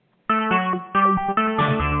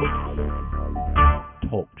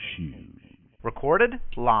recorded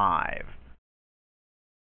live.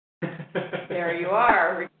 There you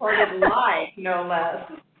are, recorded live, no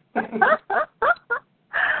less.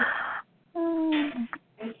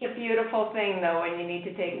 It's a beautiful thing, though, when you need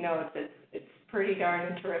to take notes. It's pretty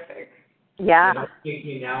darn terrific. Yeah. You know, what makes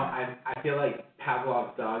me now, I feel like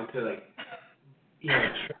Pavlov's dog to, like,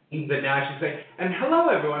 train, but now she's like, and hello,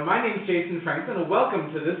 everyone, my name's Jason Franklin, and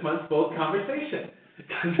welcome to this month's Bold Conversation.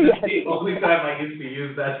 Yes. The only time I used to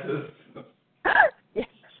use that system. Yes.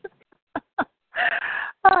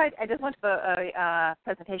 I just went to a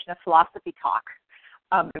presentation of philosophy talk.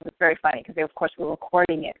 It was very funny because they, of course, were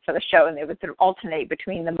recording it for the show, and they would sort of alternate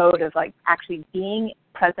between the mode of, like, actually being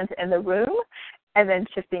present in the room and then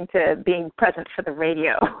shifting to being present for the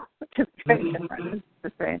radio, which is very different.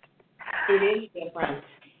 It's very interesting. It is different.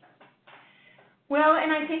 Well,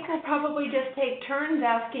 and I think we'll probably just take turns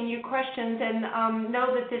asking you questions and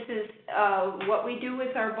know that this is what we do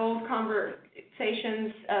with our Bold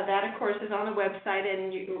Conversations. That, of course, is on the website,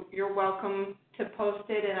 and you're welcome to post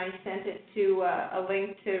it, and I sent it to a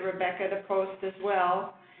link to Rebecca to post as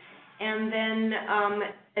well. And then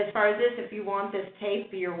as far as this, if you want this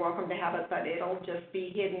tape, you're welcome to have it, but it'll just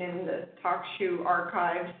be hidden in the TalkShoe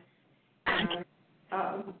archives. And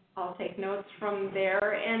I'll take notes from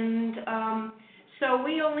there. And so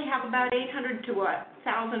we only have about 800 to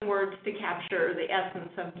 1,000 words to capture the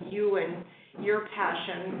essence of you and your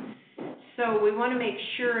passion. So we want to make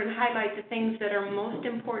sure and highlight the things that are most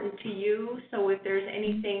important to you. So if there's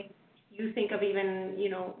anything you think of even,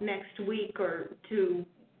 next week or two,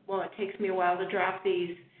 well, it takes me a while to draft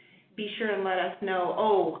these, be sure and let us know,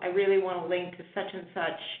 oh, I really want to link to such and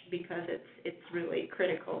such because it's really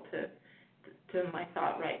critical to my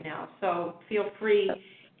thought right now. So feel free.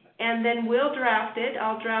 And then we'll draft it.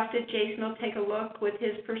 I'll draft it. Jason will take a look with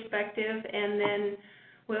his perspective, and then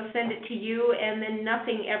we'll send it to you, and then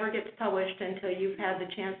nothing ever gets published until you've had the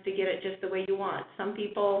chance to get it just the way you want. Some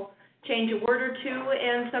people change a word or two,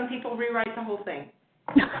 and some people rewrite the whole thing.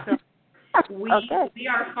 So we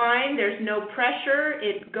are fine. There's no pressure.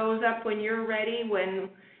 It goes up when you're ready.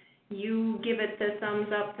 When you give it the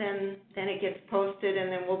thumbs up, then it gets posted,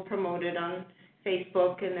 and then we'll promote it on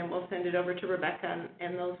Facebook, and then we'll send it over to Rebecca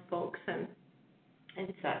and those folks and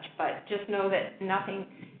such. But just know that nothing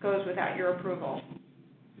goes without your approval.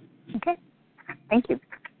 Okay. Thank you.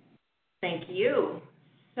 Thank you.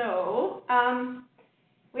 So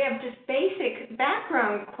we have just basic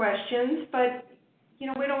background questions, but, we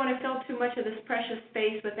don't want to fill too much of this precious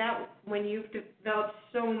space with that when you've developed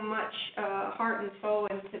so much heart and soul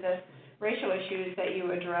into the racial issues that you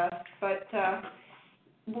addressed. But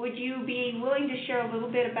would you be willing to share a little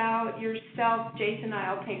bit about yourself? Jason and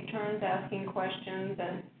I will take turns asking questions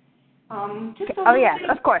and just a little bit.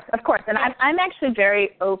 Of course. And I'm actually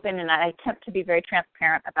very open, and I attempt to be very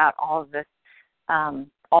transparent about all of this, all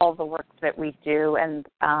of the work that we do, and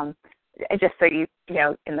just so you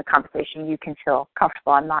in the conversation you can feel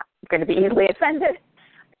comfortable. I'm not going to be easily offended.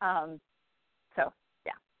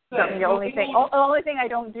 The only thing I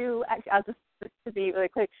don't do, I'll just to be really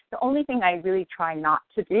clear, the only thing I really try not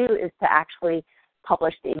to do is to actually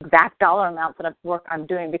publish the exact dollar amounts of work I'm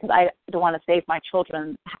doing, because I don't want to save my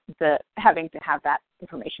children having to have that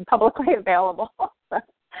information publicly available.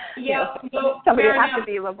 Somebody would have to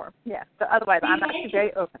be a little more. Yeah. So otherwise, I'm actually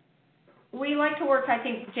very open. We like to work, I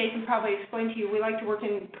think Jason probably explained to you, we like to work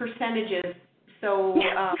in percentages. So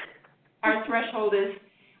our threshold is,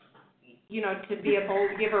 to be a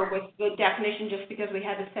bold giver with the definition, just because we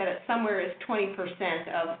had to set it somewhere, is 20%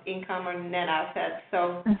 of income or net assets.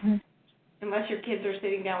 So unless your kids are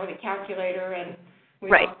sitting down with a calculator and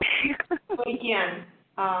but again,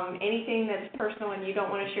 anything that's personal and you don't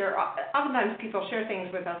want to share, oftentimes people share things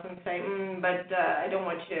with us and say, but I don't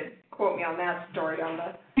want you to quote me on that story on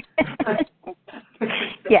the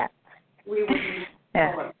we would use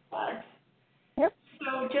public flags. Yep.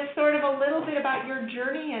 So just sort of a little bit about your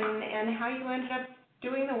journey and how you ended up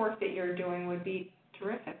doing the work that you're doing would be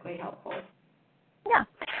terrifically helpful. Yeah.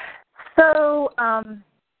 So, all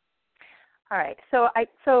right. So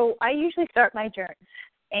I usually start my journey,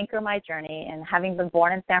 anchor my journey, and having been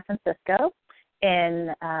born in San Francisco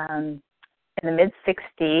in the mid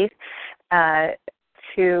 '60s,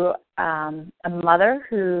 to a mother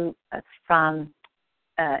who is from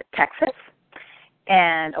Texas,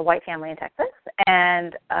 and a white family in Texas,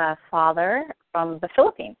 and a father from the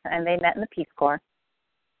Philippines, and they met in the Peace Corps.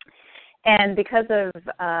 And because of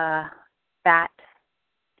that,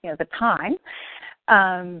 the time,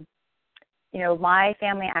 my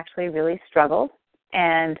family actually really struggled.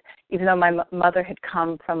 And even though my mother had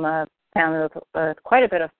come from a family with quite a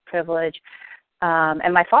bit of privilege,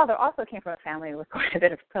 and my father also came from a family with quite a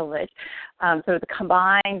bit of privilege. So the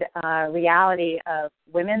combined reality of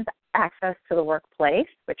women's access to the workplace,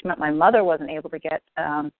 which meant my mother wasn't able to get,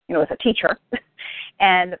 as a teacher,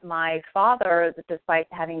 and my father, despite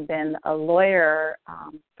having been a lawyer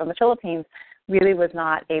from the Philippines, really was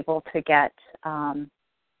not able to get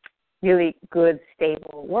really good,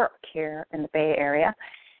 stable work here in the Bay Area.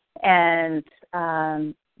 And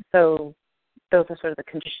so those are sort of the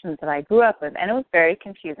conditions that I grew up with. And it was very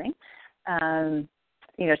confusing, to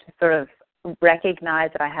sort of recognize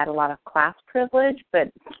that I had a lot of class privilege,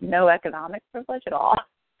 but no economic privilege at all.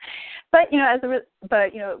 But,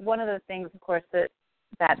 one of the things, of course,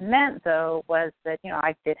 that meant, though, was that,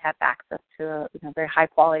 I did have access to a very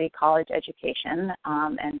high-quality college education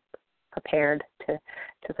and prepared to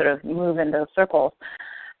sort of move in those circles.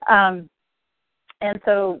 And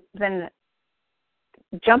so then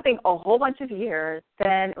jumping a whole bunch of years,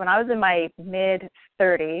 then when I was in my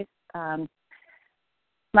mid-30s,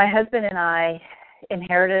 my husband and I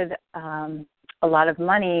inherited a lot of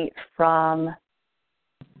money from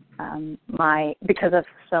because of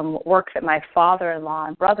some work that my father-in-law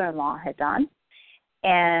and brother-in-law had done.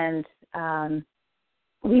 And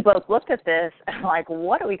we both looked at this and like,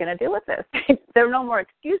 what are we going to do with this? There are no more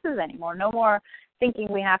excuses anymore, no more thinking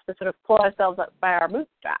we have to sort of pull ourselves up by our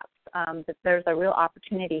bootstraps, that there's a real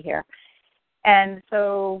opportunity here. And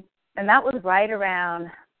that was right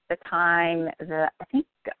around the time that I think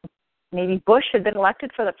maybe Bush had been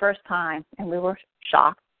elected for the first time, and we were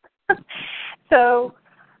shocked. So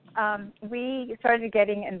we started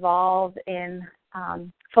getting involved in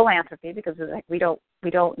philanthropy because we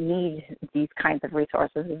don't need these kinds of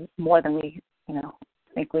resources more than we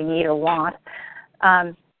think we need or want.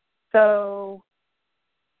 So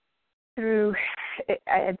through,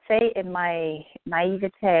 I'd say in my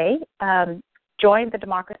naivete, joined the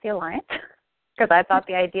Democracy Alliance because I thought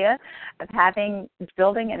the idea of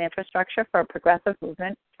building an infrastructure for a progressive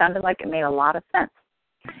movement sounded like it made a lot of sense.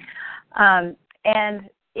 And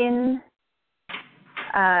in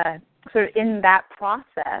that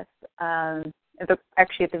process,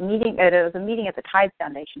 actually at the meeting, it was a meeting at the Tides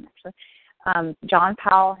Foundation, actually, John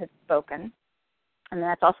Powell had spoken, and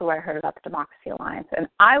that's also where I heard about the Democracy Alliance. And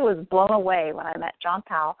I was blown away when I met John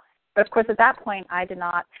Powell, but of course at that point I did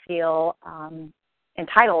not feel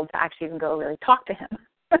entitled to actually even go really talk to him.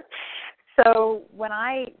 So when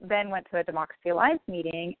I then went to a Democracy Alliance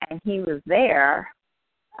meeting and he was there,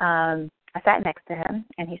 I sat next to him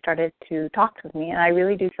and he started to talk with me, and I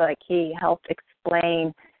really do feel like he helped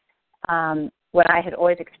explain what I had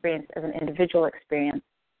always experienced as an individual experience.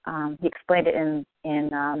 He explained it in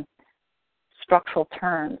structural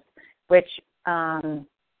terms, which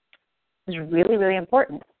is really, really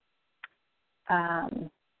important.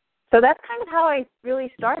 So that's kind of how I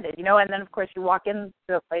really started, and then, of course, you walk into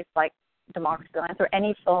a place like Democracy Alliance or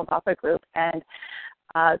any philanthropic group, and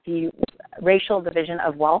the racial division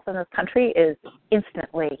of wealth in this country is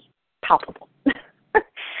instantly palpable.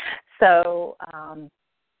 So,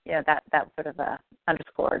 that sort of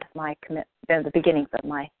underscored my the beginnings of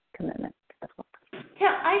my commitment as well.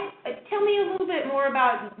 Tell me a little bit more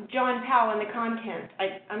about John Powell and the content.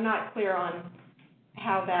 I'm not clear on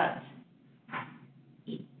how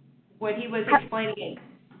what he was explaining.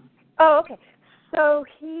 Oh, okay. So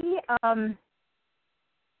he,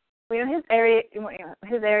 his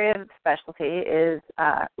area of specialty is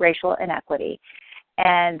racial inequity,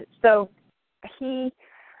 and so he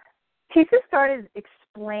just started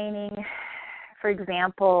explaining, for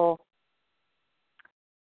example,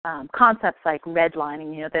 concepts like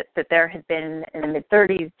redlining. That there had been in the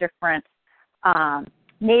mid-30s different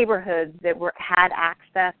neighborhoods that had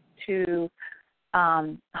access to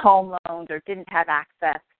home loans or didn't have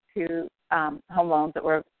access to home loans that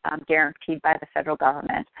were guaranteed by the federal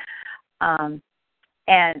government,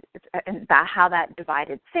 and about how that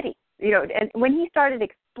divided cities. And when he started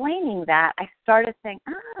explaining that, I started saying,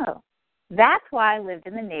 oh, that's why I lived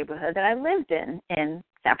in the neighborhood that I lived in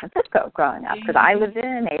San Francisco growing up, because I lived in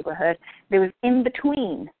a neighborhood that was in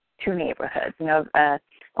between two neighborhoods,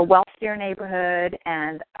 a wealthier neighborhood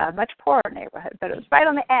and a much poorer neighborhood, but it was right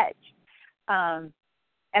on the edge.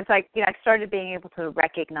 And so I started being able to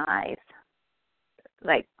recognize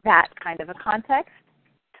like that kind of a context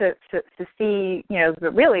to see,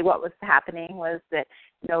 really what was happening was that,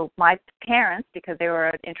 my parents, because they were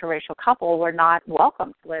an interracial couple, were not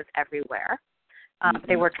welcome to live everywhere.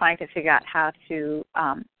 They were trying to figure out how to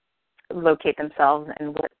locate themselves in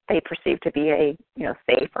what they perceived to be a,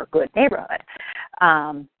 safe or good neighborhood.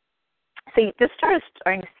 So you just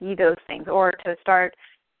starting to see those things, or to start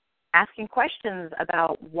asking questions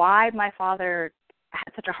about why my father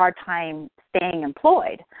had such a hard time staying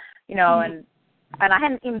employed, and I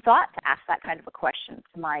hadn't even thought to ask that kind of a question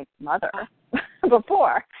to my mother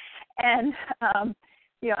before. And,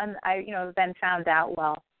 and I, then found out,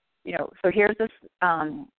 so here's this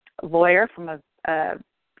lawyer from a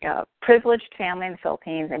privileged family in the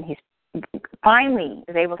Philippines, and he's finally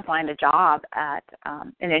is able to find a job at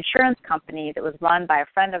an insurance company that was run by a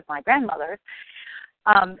friend of my grandmother's,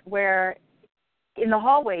 where in the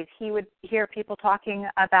hallways he would hear people talking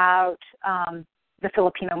about the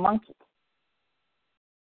Filipino monkey.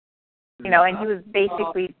 And he was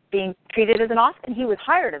basically being treated as an office, and he was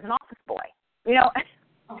hired as an office boy,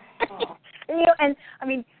 and I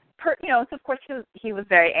mean, so of course he was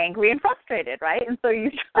very angry and frustrated, right? And so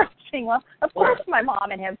you start saying, well, of course my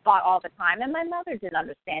mom and him fought all the time, and my mother didn't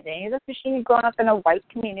understand any of this because she had grown up in a white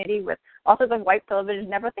community with all sorts of white privilege,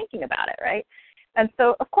 never thinking about it, right? And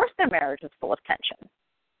so, of course, their marriage was full of tension.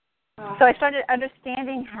 So I started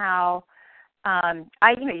understanding how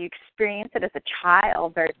you experience it as a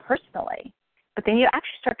child very personally, but then you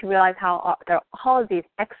actually start to realize how there are all of these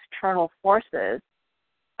external forces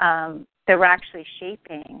that were actually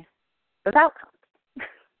shaping those outcomes.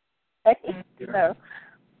 Right? So,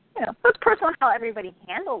 it's personal how everybody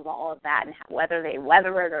handles all of that and whether they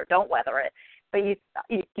weather it or don't weather it. But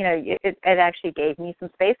it actually gave me some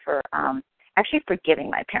space for actually forgiving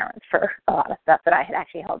my parents for a lot of stuff that I had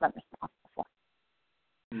actually held them responsible for.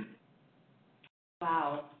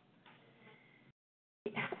 Wow.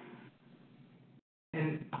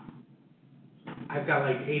 And I've got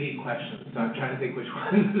like 80 questions, so I'm trying to think which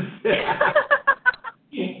ones to ask.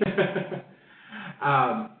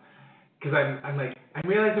 Because I'm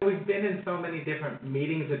realizing we've been in so many different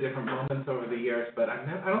meetings at different moments over the years, but I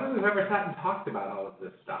don't think we've ever sat and talked about all of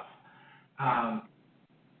this stuff.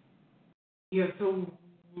 So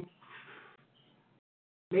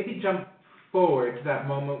maybe jump forward to that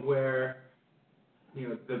moment where,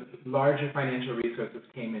 the larger financial resources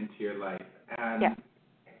came into your life. And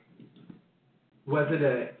was it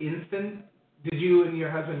an instant? Did you and your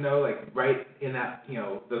husband know, like, right in that,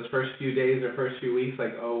 those first few days or first few weeks,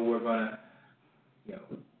 like, oh, we're going to,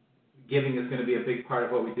 giving is going to be a big part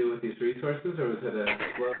of what we do with these resources? Or was it a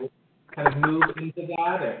slow kind of move into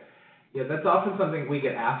that? Or, that's often something we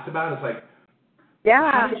get asked about. It's like,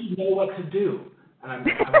 how did you know what to do? And I'm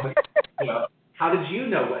like, how did you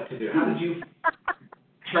know what to do? How did you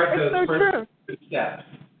chart those first steps?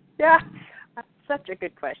 Yeah, that's such a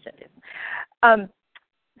good question. I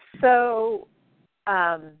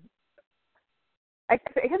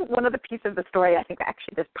guess one other piece of the story I think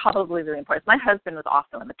actually is probably really important. My husband was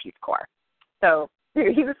also in the Peace Corps. So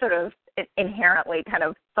he was sort of inherently kind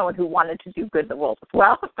of someone who wanted to do good in the world as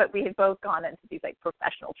well, but we had both gone into these like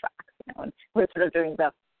professional tracks, and we were sort of doing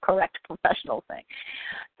the correct professional thing.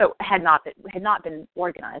 So had not been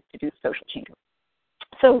organized to do social change.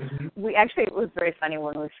 So we actually, it was very funny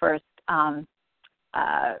when we first found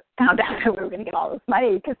out that we were going to get all this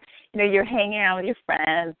money, because you're hanging out with your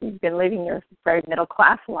friends, you've been living your very middle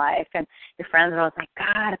class life, and your friends are always like,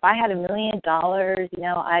 God, if I had $1 million,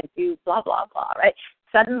 I'd do blah blah blah, right?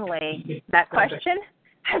 Suddenly that question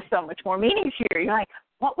has so much more meaning to you. You're like,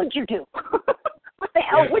 what would you do? What the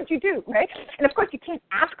hell would you do, right? And of course you can't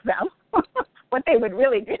ask them what they would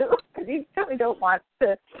really do, because you certainly don't want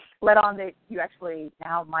to let on that you actually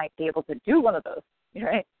now might be able to do one of those,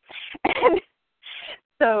 right? And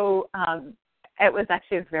so it was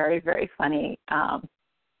actually a very, very funny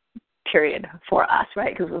period for us,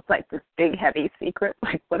 right? Because it was like this big, heavy secret.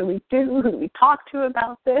 Like, what do we do? Who do we talk to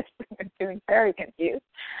about this? We're feeling very confused.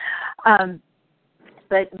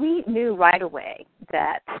 But we knew right away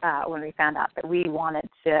that when we found out that we wanted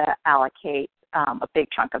to allocate a big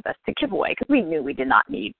chunk of this to give away, because we knew we did not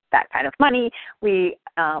need that kind of money. We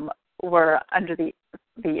were under the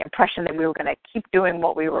impression that we were going to keep doing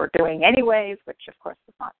what we were doing anyways, which of course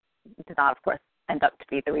did not of course end up to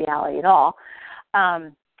be the reality at all.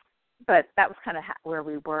 But that was kind of where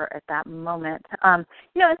we were at that moment. And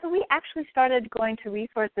so we actually started going to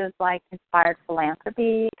resources like Inspired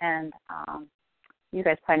Philanthropy, and you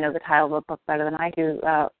guys probably know the title of the book better than I do.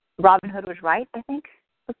 Robin Hood Was Right, I think,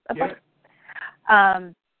 was a book.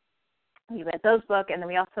 We read those books, and then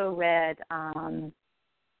we also read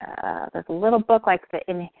there's a little book like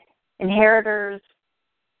the Inheritors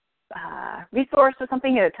Resource or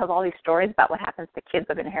something. It tells all these stories about what happens to kids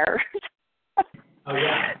of inheritors. Oh,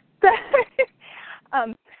 yeah.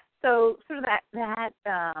 So sort of that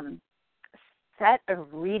set of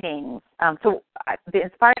readings. So the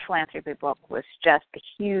Inspired Philanthropy book was just a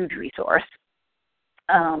huge resource.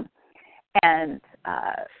 And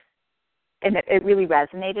it really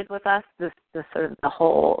resonated with us, this sort of the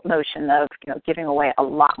whole notion of, giving away a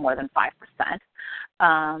lot more than 5%.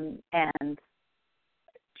 And,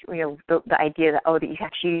 the idea that, that you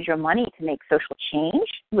actually use your money to make social change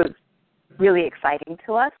was really exciting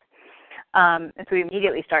to us. And so we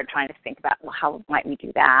immediately started trying to think about, well, how might we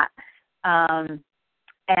do that?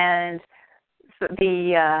 And so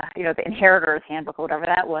the Inheritor's Handbook or whatever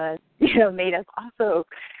that was, made us also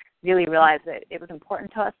really realize that it was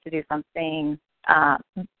important to us to do something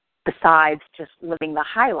besides just living the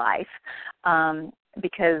high life,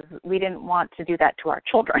 because we didn't want to do that to our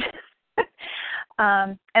children.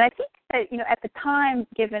 And I think that, at the time,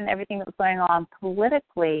 given everything that was going on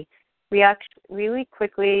politically, we actually really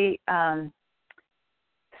quickly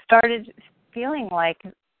started feeling like,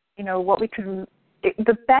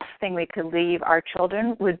 the best thing we could leave our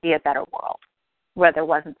children would be a better world where there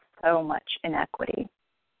wasn't so much inequity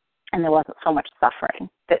and there wasn't so much suffering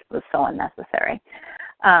that was so unnecessary.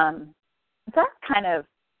 So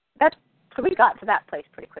we got to that place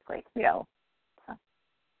pretty quickly, So.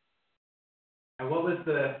 And what was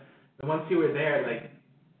the once you were there, like,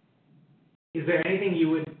 is there anything you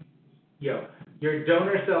would, your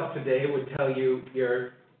donor self today would tell you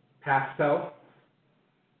your past self?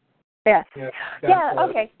 Yes.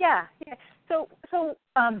 Okay. Yeah. So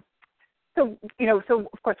of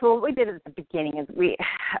course, what we did at the beginning is it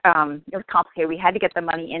was complicated. We had to get the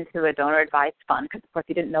money into a donor advised fund because, of course,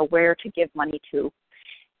 we didn't know where to give money to.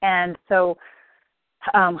 And so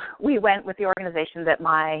we went with the organization that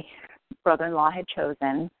my brother-in-law had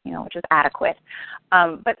chosen, which is adequate.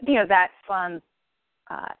 But, that fund's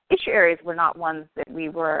issue areas were not ones that we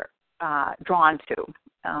were drawn to.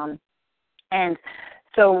 And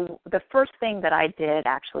so the first thing that I did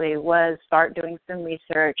actually was start doing some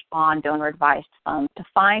research on donor-advised funds to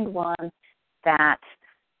find one that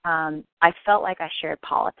I felt like I shared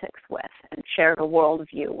politics with and shared a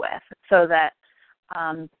worldview with, so that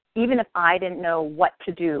even if I didn't know what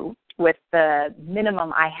to do with the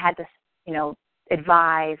minimum I had to,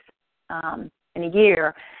 advise in a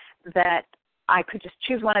year, that I could just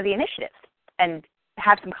choose one of the initiatives and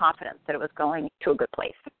have some confidence that it was going to a good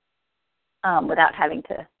place, without having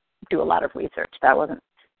to do a lot of research that I wasn't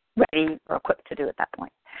ready or equipped to do at that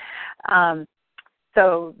point.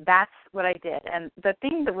 So that's what I did. And the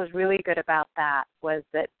thing that was really good about that was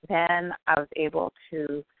that then I was able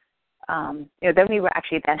to, then we were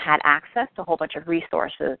actually then had access to a whole bunch of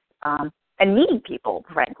resources and meeting people,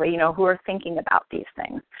 frankly, who are thinking about these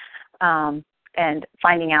things, and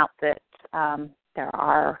finding out that there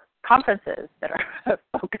are conferences that are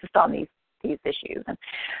focused on these issues. And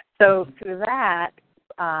so through that,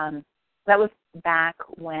 that was back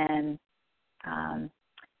when,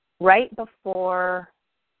 right before,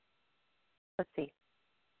 I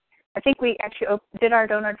think we actually did our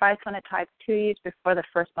donor advice fund at Type 2 years before the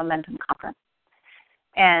first Momentum conference.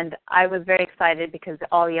 And I was very excited because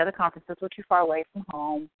all the other conferences were too far away from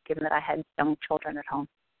home, given that I had young children at home.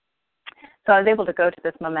 So I was able to go to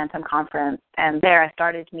this Momentum conference, and there I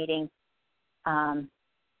started meeting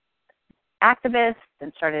activists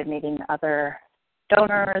and started meeting other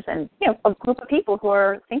donors and, a group of people who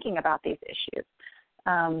are thinking about these issues.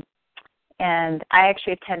 And I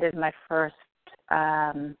actually attended my first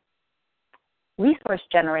resource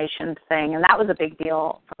generation thing, and that was a big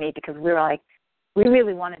deal for me because we were like, we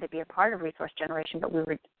really wanted to be a part of resource generation, but we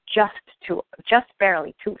were just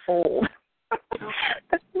barely too old.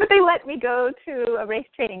 But they let me go to a race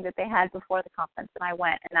training that they had before the conference, and I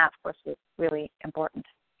went, and that, of course, was really important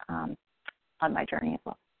on my journey as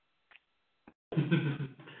well.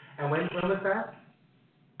 And when was that?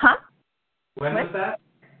 Huh? When was that?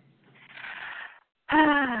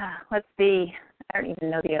 Let's see. I don't even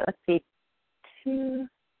know the year. Let's see. It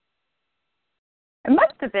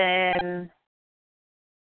must have been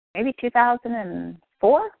maybe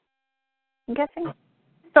 2004, I'm guessing.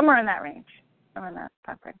 Somewhere in that range. Somewhere in that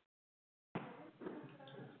time frame.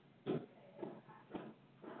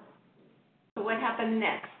 So what happened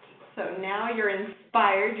next? So now you're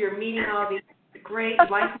inspired. You're meeting all these great,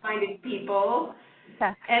 like-minded people.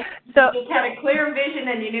 Yeah. And so, you had a clear vision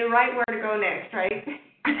and you knew right where to go next, right?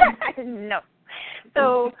 No.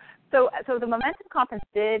 So the Momentum Conference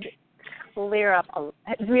did clear up,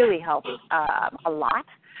 it really helped a lot.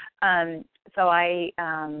 So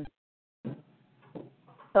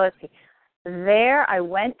let's see. There I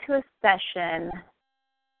went to a session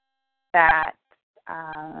that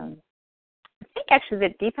I think actually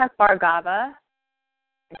that Deepak Bhargava,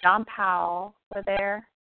 John Powell were there.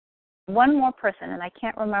 One more person, and I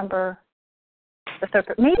can't remember the third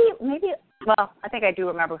person. Maybe, well, I think I do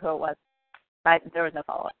remember who it was, but there was no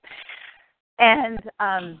follow-up. And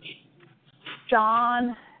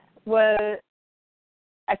John was,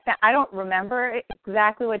 I don't remember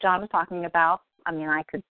exactly what John was talking about. I mean, I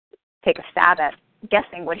could take a stab at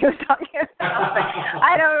guessing what he was talking about, but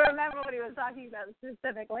I don't remember what he was talking about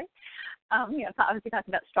specifically. Obviously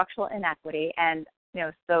talking about structural inequity, and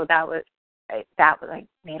so that was like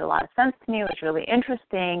made a lot of sense to me. It was really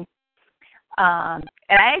interesting, and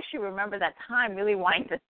I actually remember that time really wanting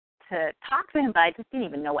to talk to him, but I just didn't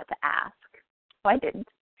even know what to ask, so I didn't.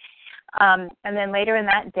 And then later in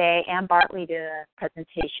that day, Ann Bartley did a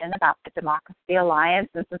presentation about the Democracy Alliance,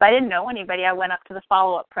 and since I didn't know anybody, I went up to the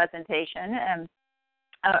follow-up presentation, and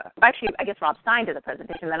actually, I guess Rob Stein did the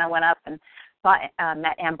presentation. Then I went up and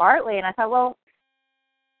met Ann Bartley, and I thought, well,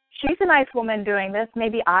 she's a nice woman doing this.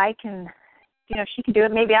 Maybe I can, she can do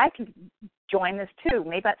it. Maybe I can join this too.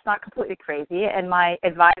 Maybe that's not completely crazy. And my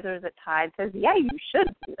advisors at Tide says, yeah, you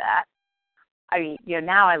should do that. I mean,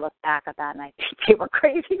 now I look back at that and I think they were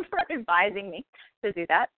crazy for advising me to do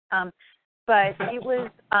that. But it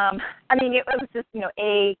was, it was just,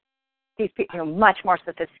 these people, much more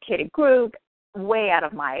sophisticated group, way out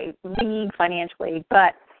of my league financially,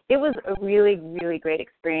 but it was a really, really great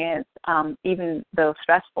experience, even though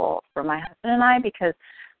stressful for my husband and I, because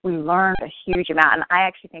we learned a huge amount. And I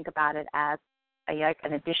actually think about it as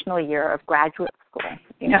an additional year of graduate school,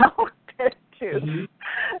 to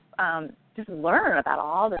just learn about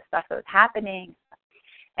all the stuff that was happening.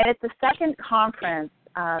 And at the second conference,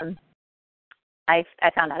 I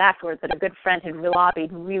found out afterwards that a good friend had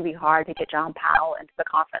lobbied really hard to get John Powell into the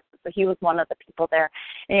conference. So he was one of the people there.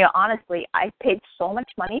 And, honestly, I paid so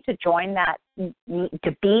much money to join that,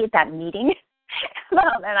 to be at that meeting.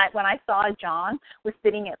 And when I saw John was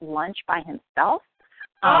sitting at lunch by himself,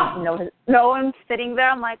 no one sitting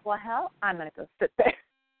there, I'm like, well, hell, I'm going to go sit there.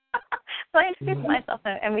 So I introduced myself,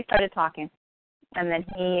 and we started talking. And then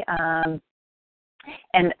he,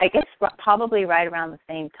 and I guess probably right around the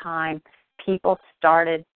same time, people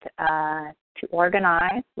started to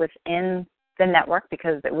organize within the network,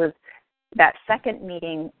 because it was that second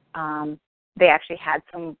meeting, they actually had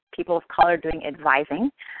some people of color doing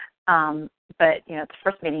advising. But, the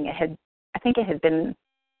first meeting, I think it had been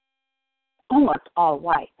almost all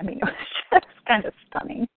white. I mean, it was just kind of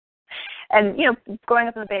stunning. And, growing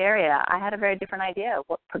up in the Bay Area, I had a very different idea of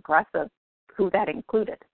what progressive, who that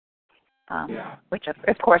included, which,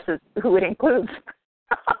 of course, is who it includes.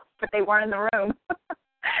 But they weren't in the room.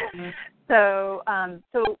 So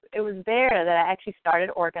it was there that I actually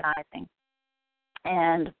started organizing.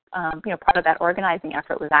 And, part of that organizing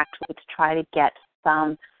effort was actually to try to get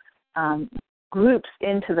some groups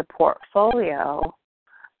into the portfolio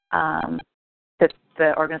that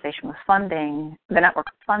the organization was funding, the network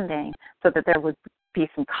was funding, so that there would be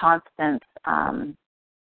some constant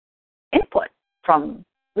input from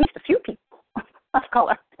at least a few people of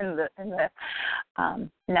color in the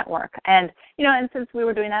network. And, and since we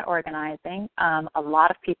were doing that organizing, a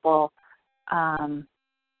lot of people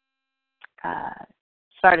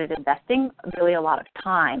started investing really a lot of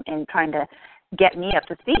time in trying to get me up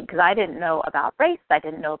to speed, because I didn't know about race, I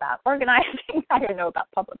didn't know about organizing, I didn't know about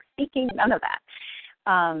public speaking, none of that.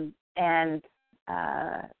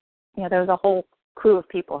 There was a whole crew of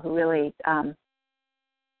people who really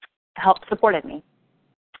supported me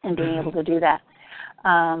in being able to do that.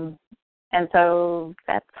 And so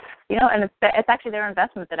that's, and it's actually their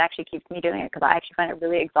investment that actually keeps me doing it, because I actually find it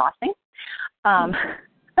really exhausting. But,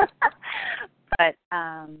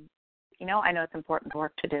 I know it's important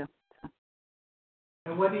work to do. So.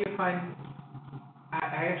 And what do you find,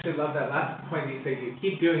 I actually love that last point you said, you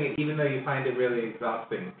keep doing it even though you find it really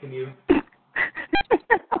exhausting. Can you?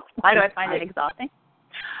 Why do I find it exhausting?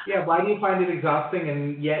 Yeah, why do you find it exhausting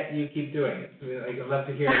and yet you keep doing it? I'd love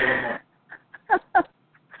to hear a little more.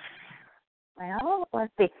 Well,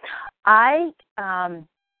 let's see. I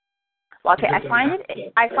find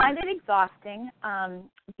it exhausting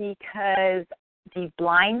because the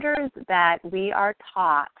blinders that we are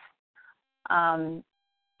taught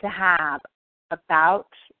to have about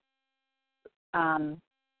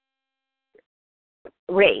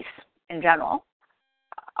race in general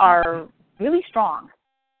are really strong,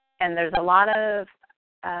 and there's a lot of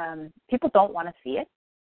people don't want to see it.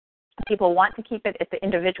 People want to keep it at the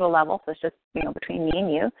individual level, so it's just between me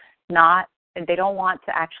and you. They don't want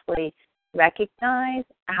to actually recognize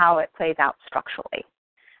how it plays out structurally,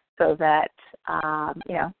 so that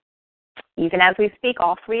even as we speak,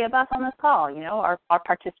 all three of us on this call, are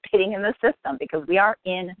participating in the system, because we are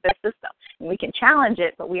in the system. And we can challenge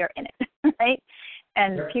it, but we are in it, right?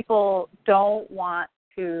 And people don't want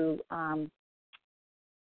to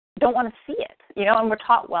see it, and we're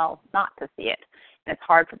taught not to see it. And it's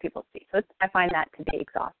hard for people to see. So I find that to be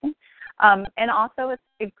exhausting. And also it's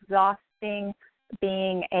exhausting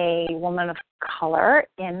being a woman of color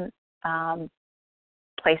in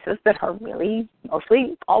places that are really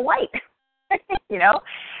mostly all white, you know?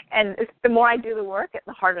 And the more I do the work,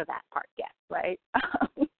 the harder that part gets, right?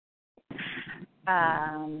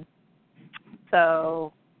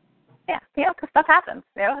 So, yeah, because stuff happens,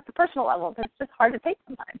 at the personal level. It's just hard to take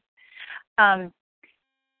sometimes.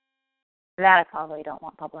 That I probably don't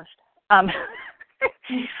want published.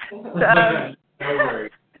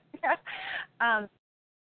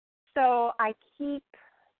 So I keep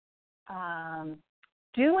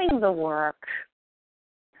doing the work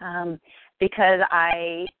because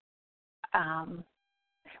I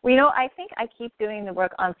think I keep doing the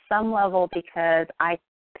work on some level because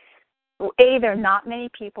there are not many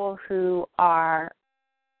people who are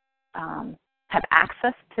have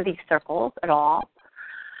access to these circles at all.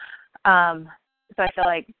 So I feel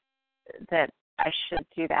like that I should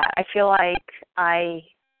do that. I feel like I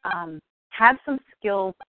have some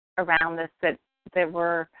skills around this that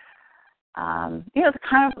were,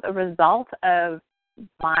 kind of a result of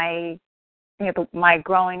my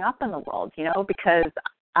growing up in the world, because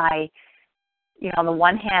I, on the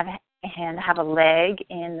one hand have a leg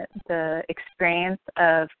in the experience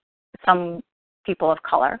of some people of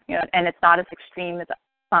color, and it's not as extreme as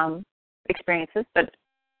some experiences, but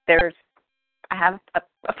I have a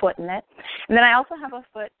foot in it. And then I also have a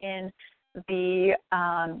foot in the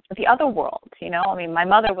other world, I mean, my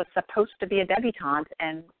mother was supposed to be a debutante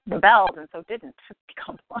and rebelled and so didn't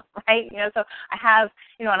become one, right? So I have,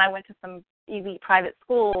 and I went to some elite private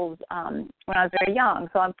schools when I was very young.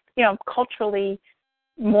 So I'm, culturally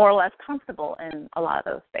more or less comfortable in a lot of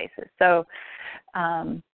those spaces. So,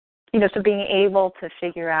 so being able to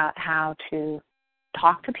figure out how to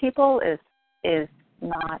talk to people is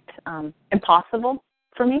not impossible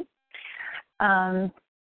for me.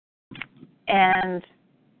 And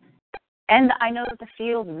I know that the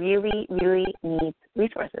field really, really needs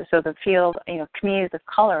resources. So the field, communities of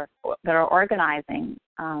color that are organizing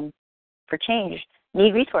for change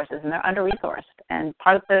need resources, and they're under-resourced. And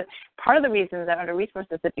part of the reason they're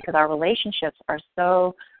under-resourced is because our relationships are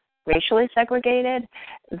so racially segregated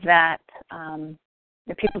that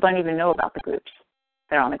people don't even know about the groups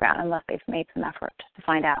that are on the ground unless they've made some effort to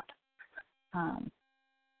find out.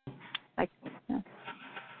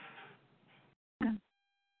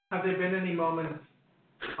 Have there been any moments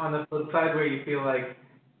on the flip side where you feel like,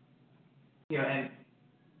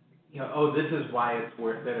 this is why it's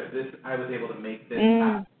worth it, or this, I was able to make this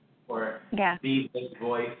happen, or be this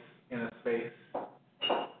voice in a space?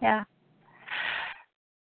 Yeah.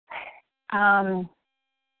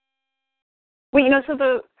 Well, so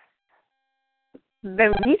the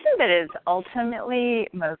reason that is ultimately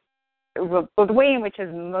the way in which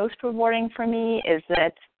is most rewarding for me is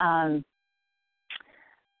that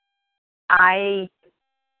I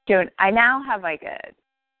now have like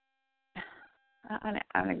I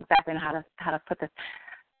don't exactly know how to put this.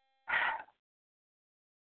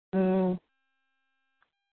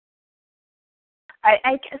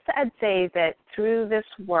 I guess I'd say that through this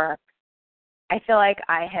work, I feel like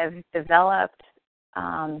I have developed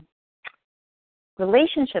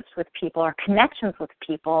relationships with people or connections with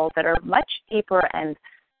people that are much deeper and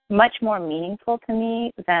much more meaningful to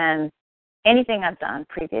me than anything I've done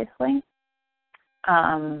previously.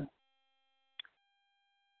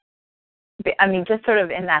 I mean, just sort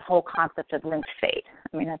of in that whole concept of linked fate.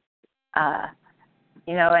 I mean, that's,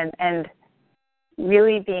 and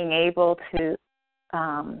really being able to,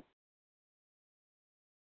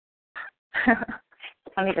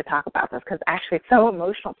 it's funny to talk about this because actually it's so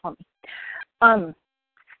emotional for me.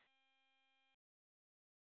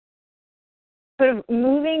 Sort of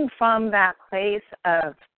moving from that place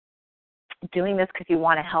of doing this because you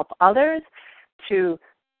want to help others to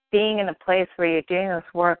being in a place where you're doing this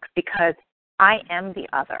work because I am the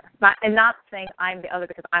other. Not saying I'm the other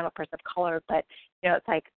because I'm a person of color, but, it's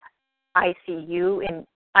like I see you and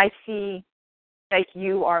I see like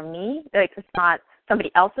you are me. Like it's not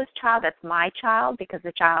somebody else's child, that's my child because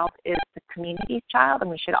the child is the community's child and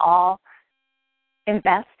we should all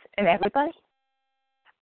invest in everybody.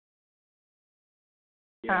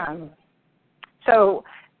 Yeah.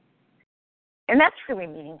 And that's really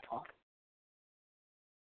meaningful.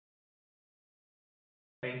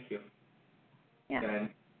 Thank you. Yeah. Good.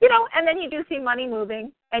 And then you do see money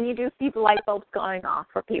moving, and you do see the light bulbs going off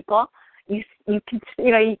for people. You can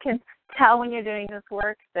tell when you're doing this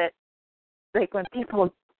work that, like, when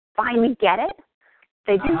people finally get it,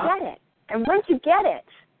 they do get it. And once you get it,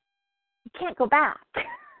 you can't go back.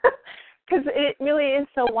 Because it really is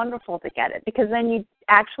so wonderful to get it. Because then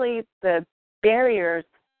the barriers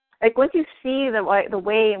like once you see the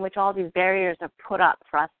way in which all these barriers are put up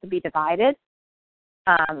for us to be divided,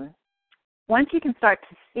 once you can start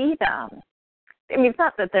to see them, I mean, it's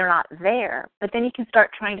not that they're not there, but then you can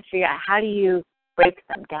start trying to figure out how do you break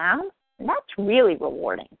them down, and that's really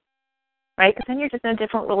rewarding, right? Because then you're just in a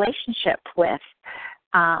different relationship with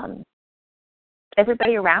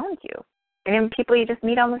everybody around you, and even people you just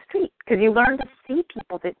meet on the street, because you learn to see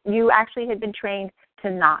people that you actually had been trained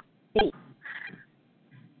to not see.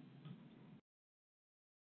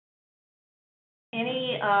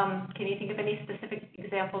 Any, can you think of any specific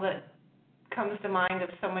example that comes to mind of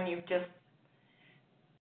someone you've just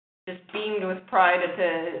beamed with pride at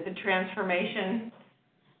the transformation?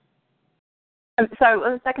 I'm sorry,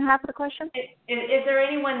 what was the second half of the question? Is there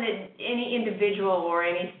anyone any individual or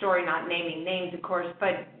any story, not naming names, of course,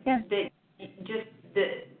 but that just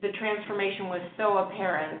the transformation was so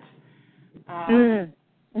apparent?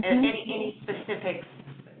 Any specifics?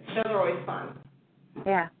 Those are always fun.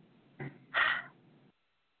 Yeah.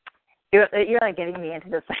 You're like getting me into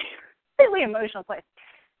this really emotional place.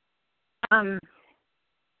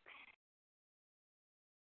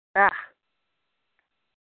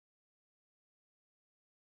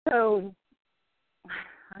 So,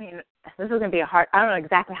 I mean, this is going to be I don't know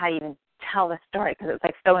exactly how to even tell this story because it's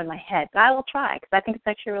like so in my head, but I will try because I think it's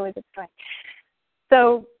actually a really good story.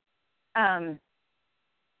 So, I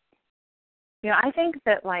think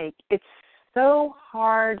that like it's so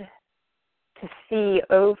hard to see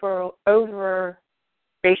over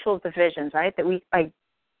racial divisions, right? That we like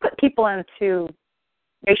put people into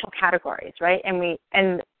racial categories, right?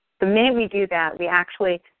 And the minute we do that, we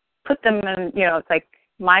actually put them in, it's like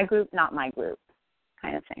my group, not my group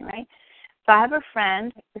kind of thing, right? So I have a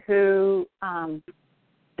friend who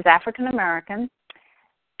is African American,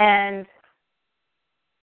 and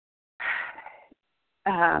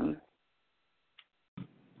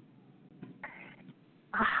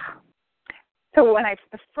so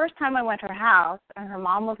the first time I went to her house and her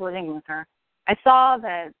mom was living with her, I saw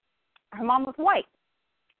that her mom was white.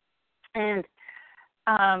 And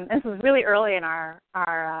this was really early in our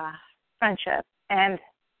friendship. And it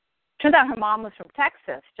turned out her mom was from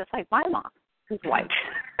Texas, just like my mom, who's white.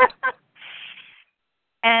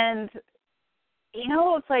 And,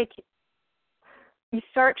 it's like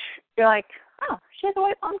you're like, oh, she has a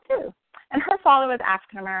white mom too. And her father was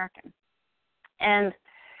African American. And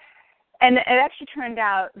it actually turned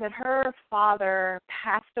out that her father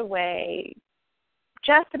passed away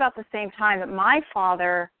just about the same time that my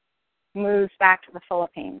father moved back to the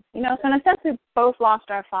Philippines. So in a sense, we both lost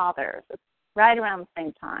our fathers right around the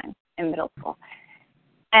same time in middle school.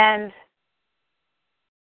 And,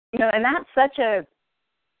 and that's such a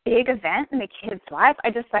big event in the kid's life.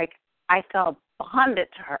 I felt bonded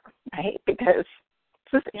to her, right? Because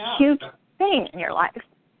it's just a huge thing in your life.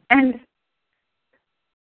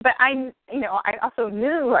 But I also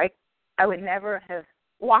knew, like, I would never have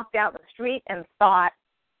walked out the street and thought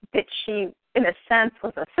that she, in a sense,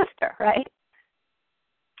 was a sister, right?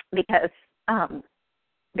 Because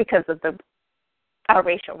of our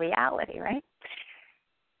racial reality, right?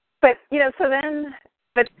 But,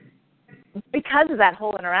 but because of that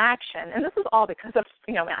whole interaction, and this is all because of,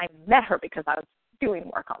 I met her because I was doing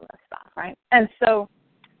work on this stuff, right? And so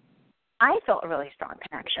I felt a really strong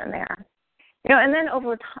connection there. And then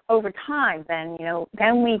over time, then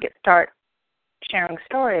we start sharing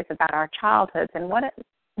stories about our childhoods and what it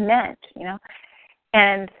meant,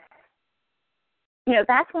 And,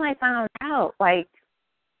 that's when I found out, like,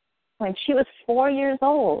 when she was 4 years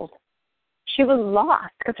old, she was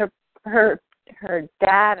lost because her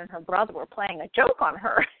dad and her brother were playing a joke on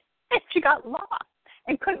her, and she got lost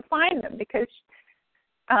and couldn't find them because,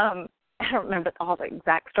 I don't remember all the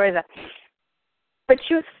exact stories, but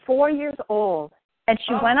she was 4 years old, and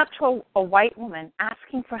she went up to a white woman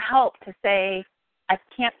asking for help to say, I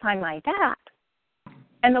can't find my dad.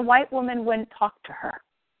 And the white woman wouldn't talk to her.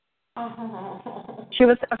 Oh. She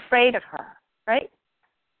was afraid of her, right?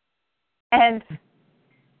 And,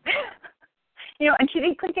 and she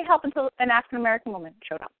couldn't get help until an African-American woman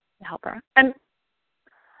showed up to help her. And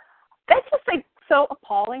that's just, like, so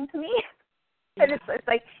appalling to me. And it's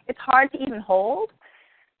like, it's hard to even hold.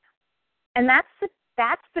 And that's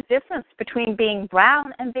the difference between being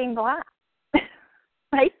brown and being black,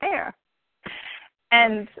 right there.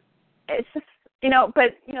 And it's just,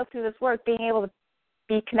 but, through this work, being able to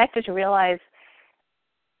be connected to realize,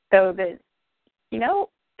 though, that,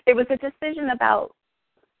 it was a decision about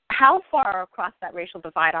how far across that racial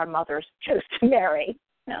divide our mothers chose to marry,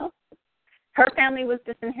 Her family was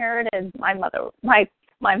disinherited. My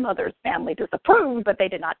mother's family disapproved, but they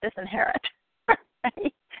did not disinherit.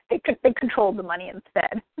 Right? They controlled the money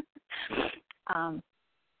instead.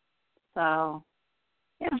 So,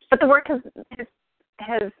 yeah. But the work has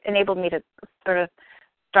enabled me to sort of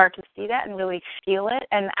start to see that and really feel it,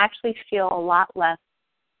 and actually feel a lot less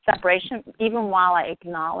separation, even while I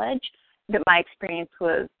acknowledge that my experience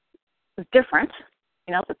was different.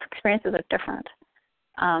 The experiences are different.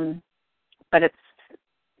 But it's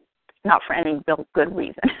not for any real good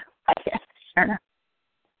reason, I guess. I don't know.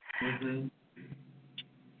 Mm-hmm.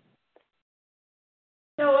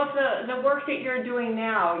 So of the work that you're doing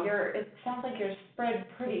now, it sounds like you're spread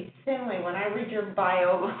pretty thinly when I read your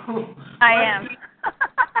bio. I am.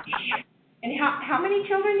 And how many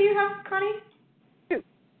children do you have, Connie? 2.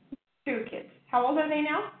 2 kids. How old are they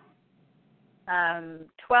now?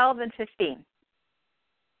 12 and 15.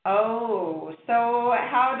 Oh, so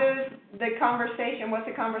how does what's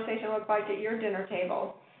the conversation look like at your dinner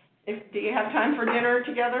table? Do you have time for dinner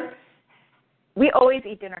together? We always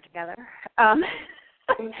eat dinner together.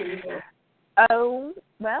 Oh,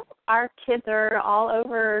 well, our kids are all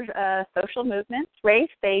over social movements, race.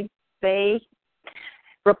 They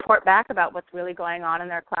report back about what's really going on in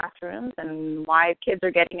their classrooms and why kids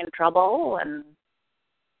are getting in trouble, and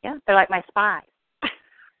yeah, they're like my spies.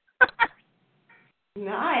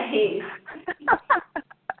 Nice.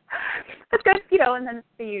 It's good, and then it's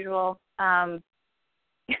the usual.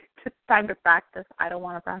 It's time to practice. I don't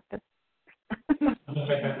want to practice.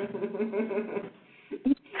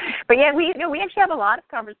 But yeah, we actually have a lot of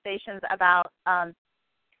conversations about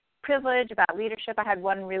privilege, about leadership. I had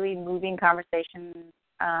one really moving conversation,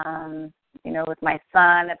 with my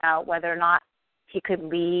son about whether or not he could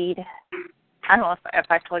lead. I don't know if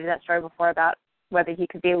I told you that story before about whether he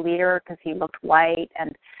could be a leader because he looked white,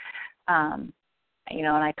 and and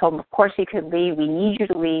I told him, of course he could lead. We need you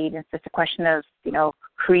to lead. It's just a question of,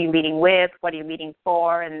 who are you leading with, what are you leading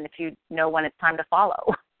for, and if you know when it's time to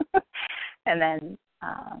follow. And then,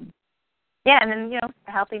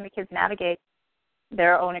 helping the kids navigate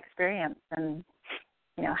their own experience and,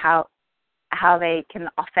 how they can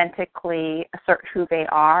authentically assert who they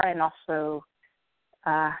are, and also,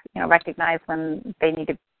 recognize when they need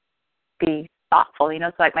to be thoughtful.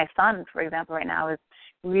 So like my son, for example, right now is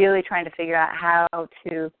really trying to figure out how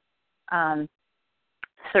to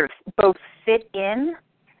sort of both fit in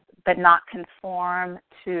but not conform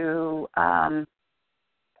to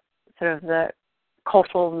sort of the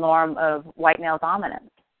cultural norm of white male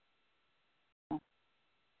dominance.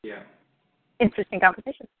 Yeah. Interesting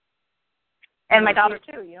conversation. And my daughter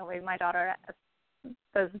too, my daughter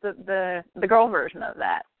does the girl version of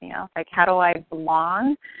that, like how do I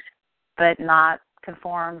belong but not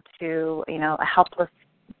conform to, a helpless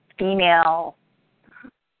female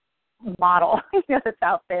model that's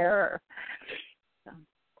out there.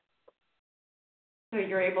 So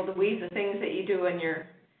you're able to weave the things that you do in your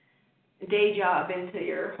day job into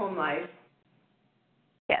your home life.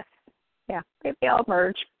 Yes. Yeah, they all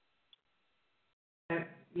merge. And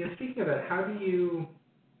speaking of that, how do you?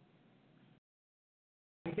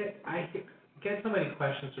 I get so many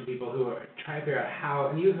questions from people who are trying to figure out how,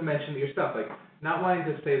 and you even mentioned it yourself, like not wanting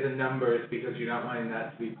to say the numbers because you're not wanting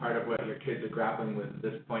that to be part of what your kids are grappling with at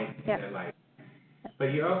this point in their life.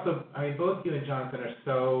 But you also, both you and Jonathan are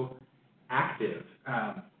so active.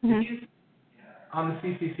 He's on the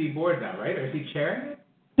CCC board now, right? Or is he chairing it?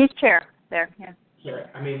 He's chair there, yeah. Sure.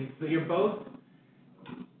 So you're both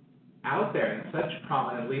out there in such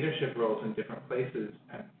prominent leadership roles in different places.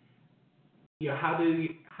 How do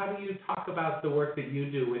you talk about the work that you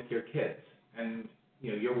do with your kids, and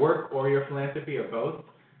your work or your philanthropy or both?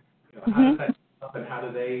 How does that come up, and how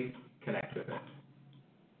do they connect with it?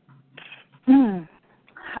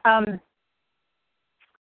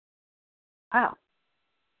 Wow.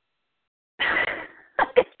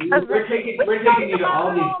 We're taking you to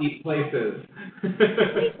all these deep places.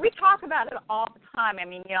 we talk about it all the time.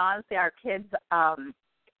 Honestly, our kids,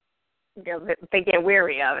 they get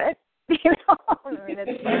weary of it. It's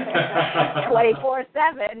 24/7.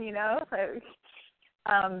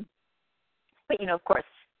 So, but of course,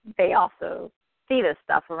 they also see this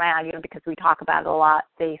stuff around, because we talk about it a lot.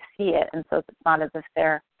 They see it, and so it's not as if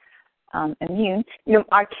they're immune.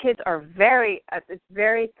 Our kids are it's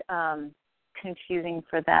very confusing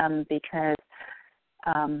for them because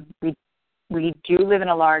we do live in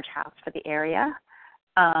a large house for the area,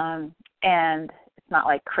 and it's not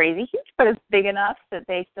like crazy huge, but it's big enough that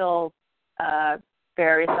they feel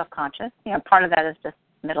very self-conscious. Part of that is just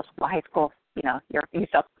middle school, high school.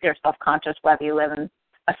 You're self-conscious whether you live in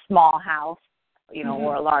a small house,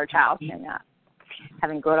 or a large house. And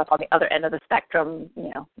having grown up on the other end of the spectrum,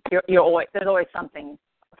 you're always, there's always something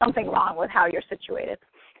wrong with how you're situated.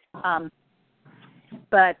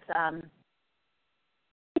 But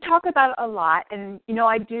we talk about it a lot, and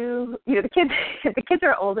I do. The kids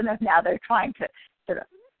are old enough now; they're trying to sort of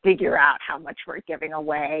figure out how much we're giving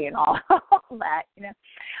away and all that.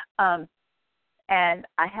 And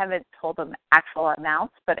I haven't told them actual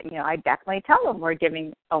amounts, but I definitely tell them we're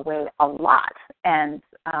giving away a lot, and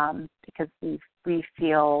because we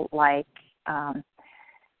feel like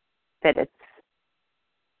that it's.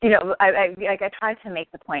 I try to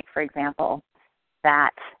make the point, for example,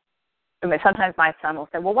 that sometimes my son will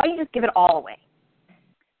say, well, why don't you just give it all away?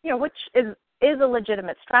 Which is a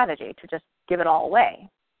legitimate strategy to just give it all away.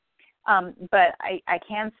 But I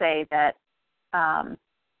can say that I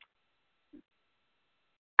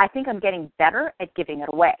think I'm getting better at giving it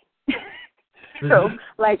away. So,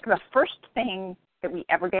 like the first thing that we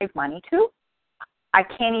ever gave money to, I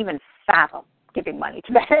can't even fathom giving money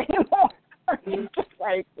to that anymore. It's just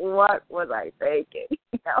like, what was I thinking?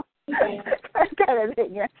 That kind of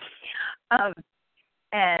thing.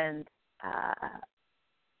 And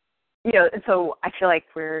so I feel like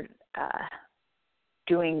we're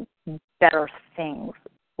doing better things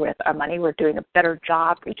with our money. We're doing a better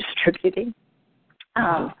job redistributing.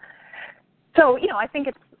 So I think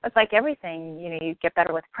it's like everything. You get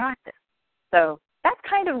better with practice. So that's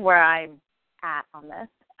kind of where I'm at on this.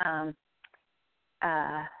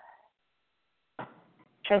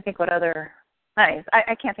 Trying to think what other. Nice.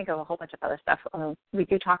 I can't think of a whole bunch of other stuff. We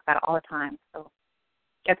do talk about it all the time. So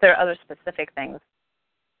if there are other specific things,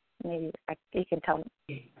 maybe you can tell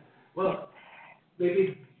me. Well,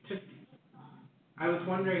 maybe just I was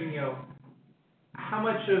wondering,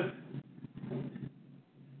 how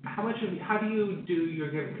do you do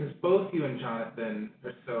your giving? Because both you and Jonathan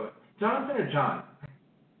are so. Jonathan or John?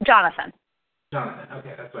 Jonathan. Jonathan.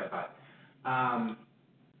 Okay, that's what I thought.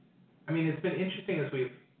 It's been interesting as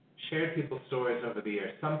we've shared people's stories over the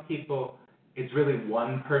years. Some people, it's really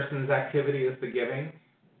one person's activity is the giving.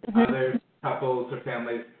 Other couples or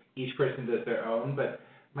families, each person does their own. But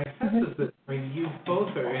my sense is that you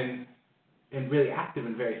both are in really active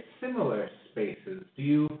and very similar spaces.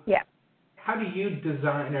 Yeah. How do you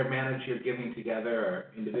design or manage your giving together or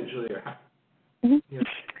individually or how?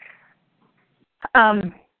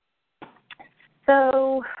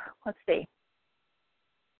 So let's see.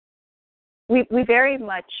 We very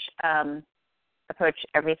much approach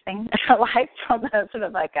everything in our life from a sort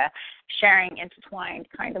of like a sharing, intertwined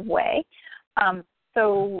kind of way.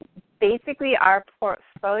 So basically, our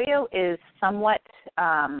portfolio is somewhat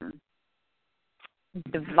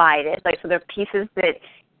divided. So there are pieces that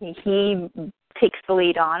he takes the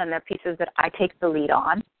lead on, and there are pieces that I take the lead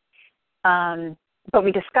on. But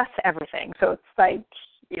we discuss everything. So it's like,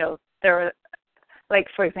 there are, like,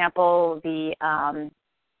 for example,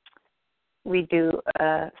 we do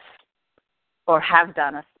or have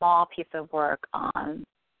done a small piece of work on,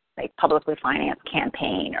 like, publicly financed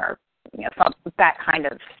campaign or, that kind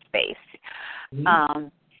of space.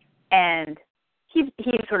 And he's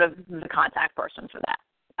sort of the contact person for that.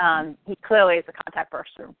 He clearly is the contact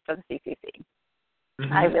person for the CCC.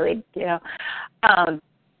 I really,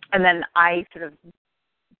 and then I sort of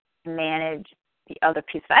manage the other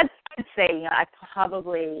piece. I'd say,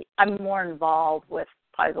 I'm more involved with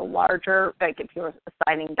probably the larger, like if you're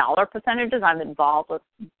assigning dollar percentages, I'm involved with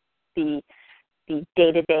the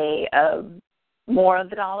day-to-day of more of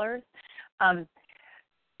the dollars.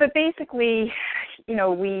 But basically, I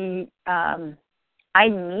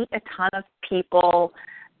meet a ton of people,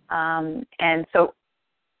 and so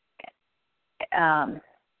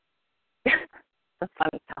it's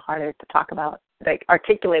funny how hard it is to talk about, like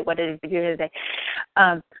articulate what it is we do today.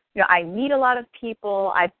 I meet a lot of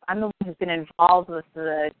people. I'm the one who's been involved with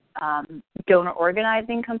the donor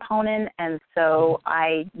organizing component, and so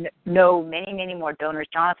I know many, many more donors.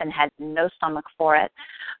 Jonathan had no stomach for it,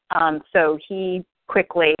 so he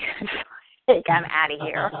quickly like, I'm out of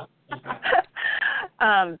here.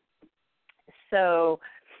 So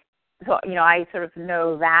I sort of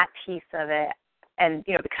know that piece of it. And,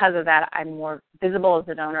 because of that, I'm more visible as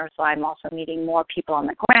a donor, so I'm also meeting more people on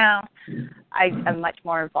the ground. I'm much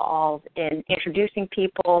more involved in introducing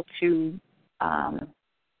people to,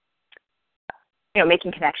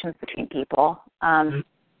 making connections between people. Something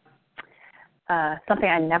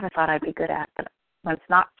I never thought I'd be good at, but when it's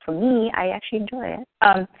not for me, I actually enjoy it.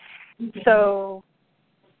 And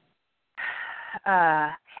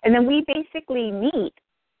then we basically meet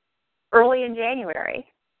early in January.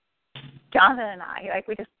 Jonathan and I,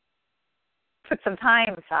 we just put some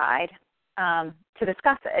time aside to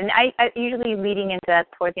discuss it. And I usually leading into that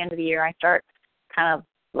toward the end of the year, I start kind of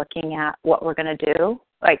looking at what we're going to do,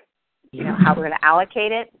 like, how we're going to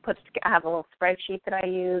allocate it. I have a little spreadsheet that I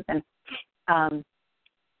use, and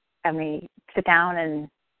we sit down and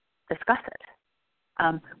discuss it.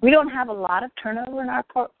 We don't have a lot of turnover in our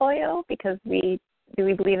portfolio because we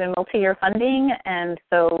believe in multi-year funding, and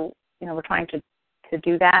so we're trying to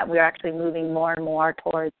do that. We're actually moving more and more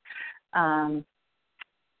towards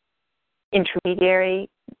intermediary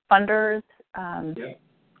funders as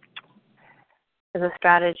a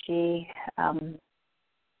strategy.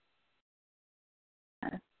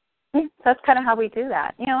 So that's kind of how we do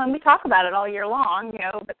that, and we talk about it all year long,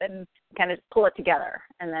 but then kind of pull it together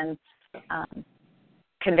and then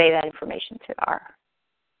convey that information to our,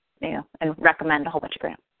 and recommend a whole bunch of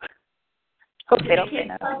grants. Hope they don't say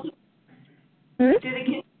no. Do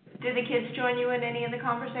the kids join you in any of the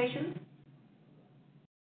conversations?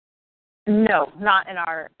 No, not in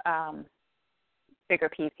our bigger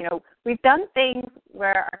piece. We've done things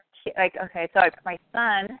where, my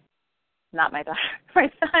son, not my daughter, my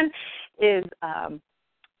son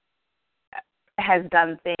has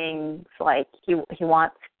done things like he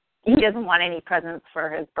doesn't want any presents for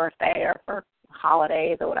his birthday or for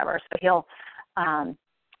holidays or whatever, so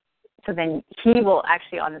so then he will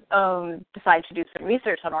actually on his own decide to do some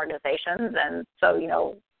research on organizations, and so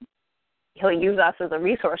he'll use us as a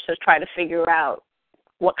resource to try to figure out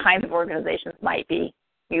what kinds of organizations might be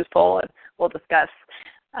useful, and we'll discuss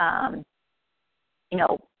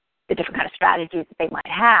the different kind of strategies that they might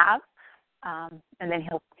have, and then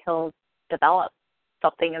he'll develop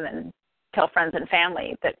something and then tell friends and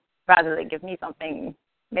family that rather than give me something,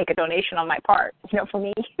 make a donation on my part, for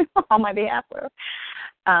me on my behalf,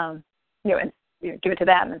 and give it to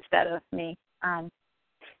them instead of me. But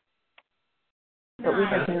we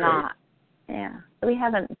have not. Yeah, we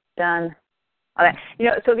haven't done all that.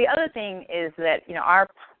 So the other thing is that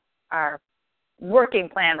our working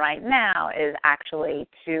plan right now is actually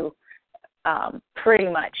to pretty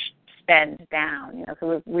much spend down.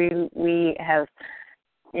 So we have.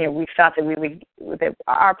 We thought that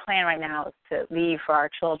our plan right now is to leave for our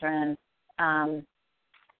children, and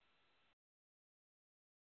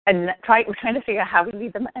we're trying to figure out how we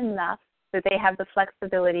leave them enough that they have the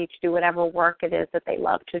flexibility to do whatever work it is that they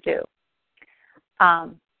love to do,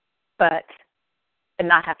 but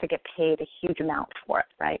not have to get paid a huge amount for it,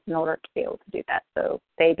 right, in order to be able to do that. So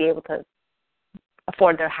they be able to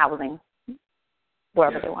afford their housing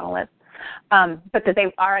wherever they want to live. But that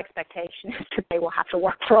our expectation is that they will have to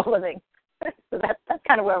work for a living. So that's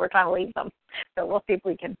kind of where we're trying to leave them. So we'll see if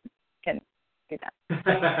we can do that.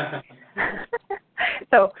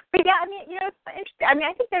 So, but yeah, it's interesting.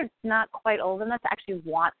 I think they're not quite old enough to actually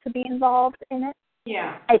want to be involved in it.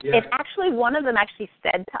 Yeah. If actually one of them actually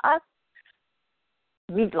said to us,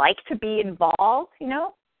 we'd like to be involved,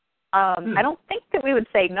 I don't think that we would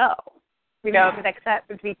say no, because that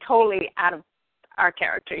would be totally out of our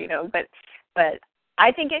character, but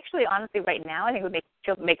I think actually, honestly, right now, I think it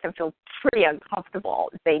would make them feel pretty uncomfortable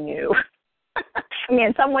if they knew.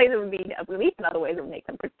 In some ways it would be a relief, in other ways it would make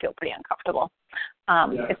them feel pretty uncomfortable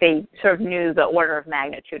if they sort of knew the order of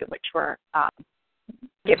magnitude at which we're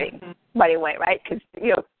giving right away, right? Because,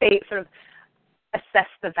 they sort of assess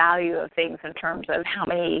the value of things in terms of how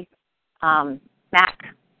many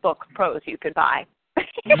MacBook Pros you could buy. So,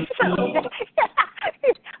 I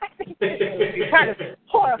think they're kind of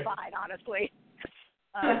horrified, honestly,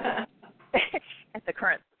 at the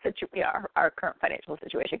current our current financial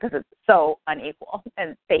situation, because it's so unequal,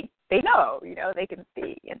 and they know, they can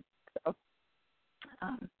see, and so.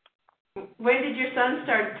 When did your son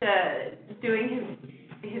start doing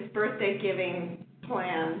his birthday giving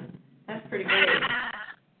plan? That's pretty great.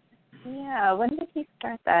 Yeah, when did he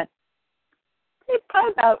start that?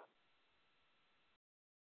 Probably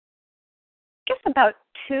about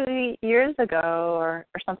 2 years ago or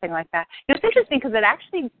something like that. It's interesting because it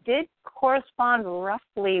actually did correspond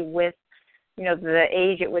roughly with, the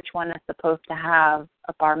age at which one is supposed to have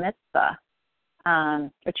a bar mitzvah,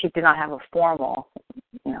 which he did not have a formal,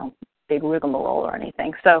 big rigmarole or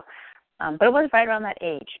anything. So, but it was right around that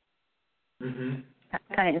age. Mm-hmm.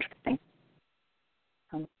 Kind of interesting.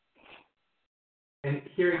 And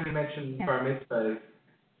hearing you mention bar mitzvahs,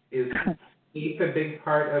 is faith a big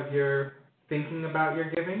part of your thinking about your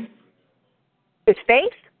giving? Is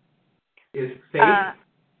faith? Is faith?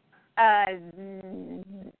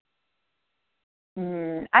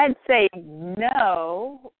 I'd say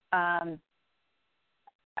no. I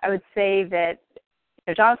would say that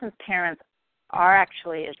Jonathan's parents are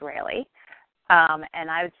actually Israeli,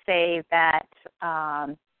 and I would say that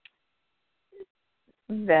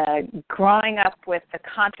the growing up with the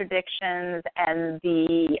contradictions and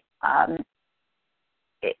the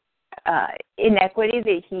inequity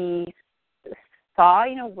that he saw,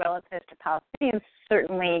 relative to Palestinians,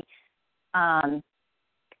 certainly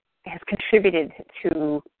has contributed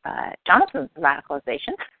to Jonathan's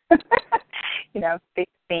radicalization.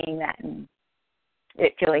 Seeing that and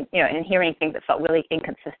it feeling, and hearing things that felt really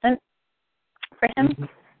inconsistent for him,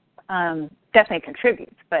 definitely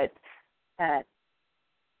contributes. But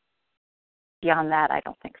beyond that, I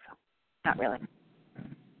don't think so. Not really.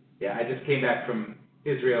 Yeah, I just came back from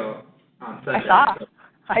Israel on Sunday.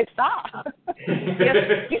 I saw. Do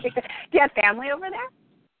you have family over there?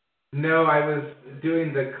 No, I was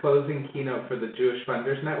doing the closing keynote for the Jewish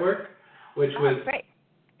Funders Network, which was great.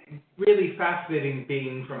 Really fascinating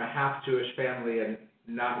being from a half-Jewish family and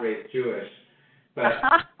not raised Jewish. But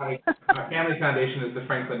our family foundation is the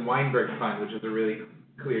Franklin Weinberg Fund, which is a really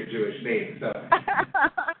clear Jewish name. So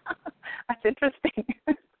that's interesting.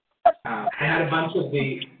 I had a bunch of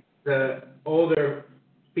the older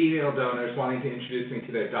female donors wanting to introduce me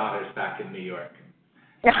to their daughters back in New York.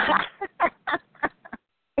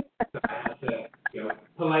 So I had to,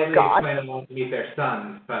 politely explain I wanted to meet their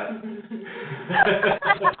sons, but.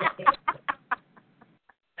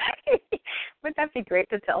 Wouldn't that be great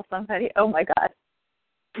to tell somebody? Oh my God.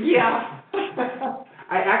 Yeah.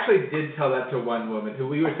 I actually did tell that to one woman who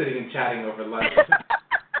we were sitting and chatting over lunch.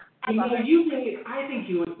 I think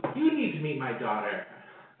you need to meet my daughter.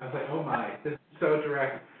 I was like, oh my, this is so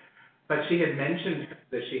direct. But she had mentioned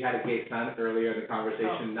that she had a gay son earlier in the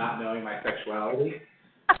conversation, not knowing my sexuality.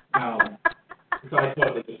 So I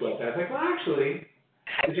totally just went there. I was like, well, actually,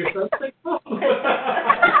 is your son like, oh.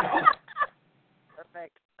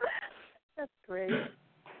 Perfect. That's great.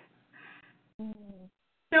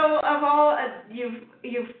 So of all, you've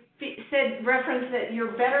said, referenced that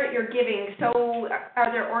you're better at your giving. So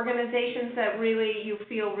are there organizations that really you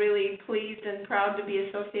feel really pleased and proud to be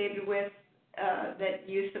associated with that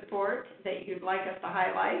you support, that you'd like us to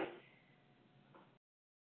highlight?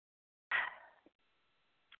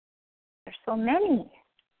 There's so many.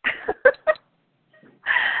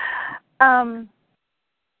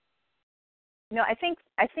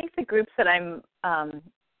 I think the groups that I'm, I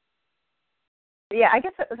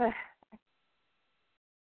guess it was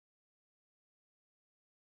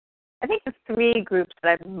I think the three groups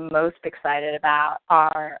that I'm most excited about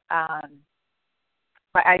are, I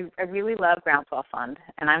really love Groundswell Fund,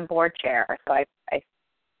 and I'm board chair, so I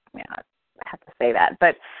have to say that.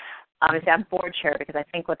 But obviously I'm board chair because I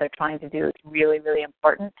think what they're trying to do is really, really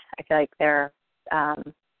important. I feel like they're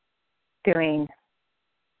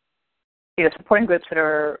supporting groups that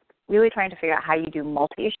are really trying to figure out how you do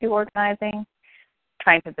multi-issue organizing,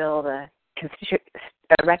 trying to build a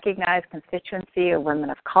recognized constituency of women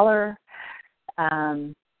of color,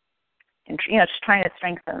 and just trying to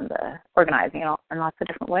strengthen the organizing in lots of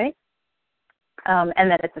different ways, and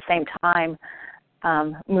then at the same time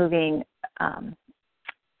moving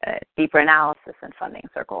deeper analysis and funding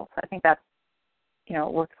circles. So I think that's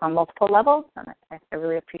works on multiple levels, and I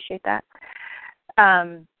really appreciate that.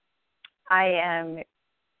 I am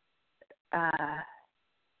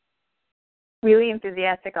really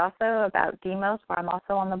enthusiastic also about Demos, where I'm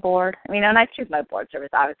also on the board. And I choose my board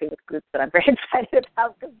service obviously with groups that I'm very excited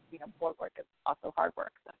about because board work is also hard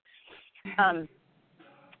work. So.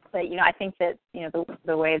 But I think that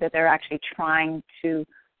the way that they're actually trying to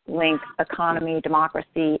link economy,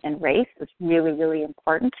 democracy, and race is really, really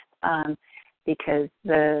important because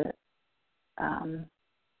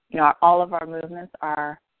all of our movements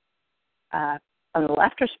are on the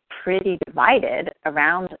left are pretty divided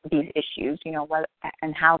around these issues,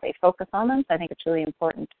 and how they focus on them. So I think it's really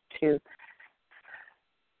important to,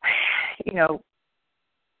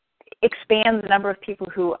 expand the number of people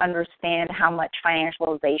who understand how much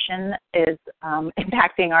financialization is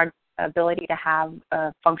impacting our ability to have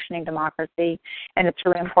a functioning democracy. And it's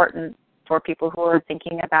really important for people who are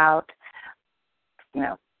thinking about,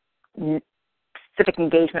 civic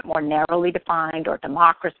engagement more narrowly defined, or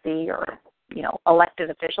democracy, or elected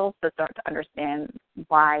officials, to start to understand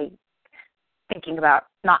why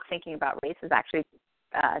not thinking about race is actually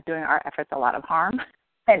doing our efforts a lot of harm,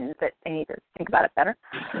 and that they need to think about it better.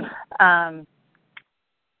 I'm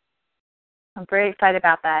very excited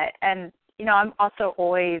about that, and I'm also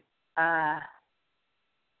always,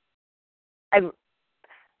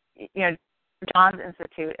 John's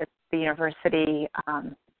Institute at the university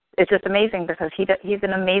is just amazing because he's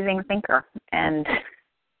an amazing thinker, and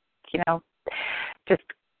just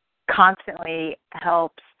constantly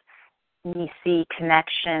helps me see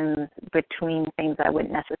connections between things I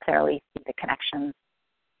wouldn't necessarily see the connections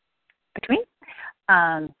between.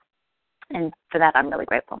 And for that, I'm really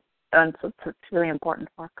grateful. And so it's really important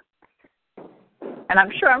work. And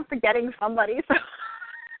I'm sure I'm forgetting somebody, so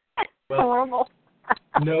it's horrible.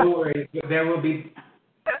 No worries. There will be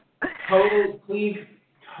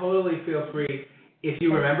totally feel free if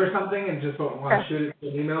you remember something and just want to shoot it to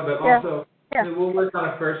an email, but Yeah. also we'll work on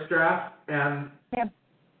a first draft, and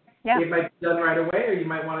it might be done right away, or you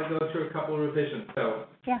might want to go through a couple of revisions. So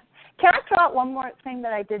Can I throw out one more thing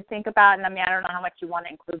that I did think about? And I mean, I don't know how much you want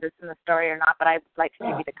to include this in the story or not, but I'd like to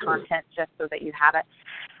give you the content just so that you have it.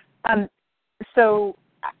 So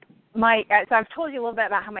I've told you a little bit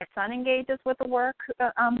about how my son engages with the work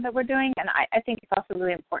that we're doing, and I think it's also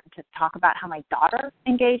really important to talk about how my daughter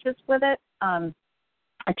engages with it. And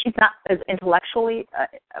she's not as intellectually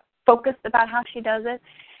focused about how she does it,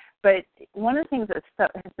 but one of the things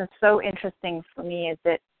that has been so interesting for me is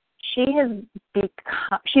that she has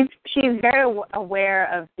become, she's very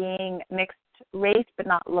aware of being mixed race, but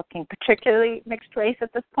not looking particularly mixed race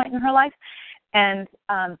at this point in her life. And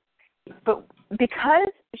but because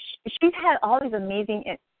she's had all these amazing,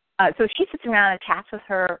 so she sits around and chats with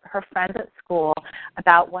her friends at school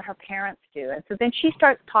about what her parents do. And so then she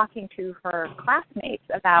starts talking to her classmates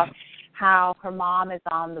about how her mom is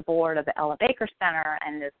on the board of the Ella Baker Center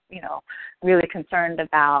and is, really concerned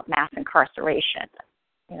about mass incarceration,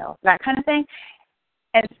 that kind of thing.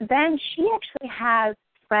 And so then she actually has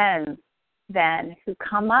friends then who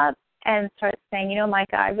come up and start saying,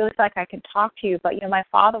 Micah, I really feel like I can talk to you, but, my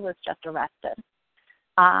father was just arrested.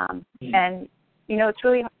 And, it's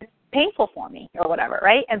really painful for me or whatever,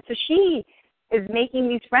 right? And so she is making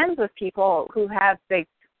these friends with people who have the,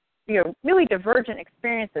 really divergent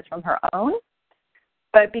experiences from her own,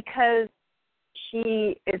 but because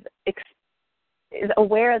she is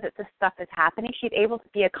aware that this stuff is happening, she's able to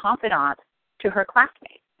be a confidant to her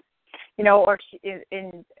classmates, or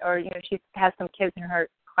she has some kids in her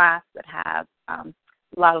class that have a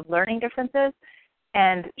lot of learning differences,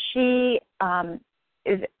 and she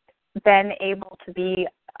is then able to be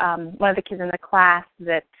one of the kids in the class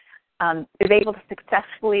that is able to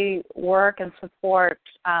successfully work and support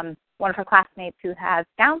one of her classmates who has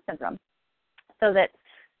Down syndrome, so that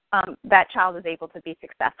that child is able to be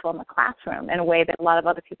successful in the classroom in a way that a lot of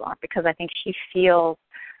other people aren't, because I think she feels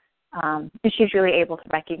she's really able to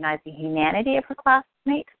recognize the humanity of her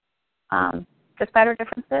classmate despite her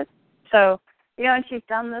differences. So, and she's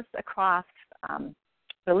done this across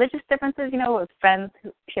religious differences, with friends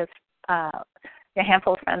she has a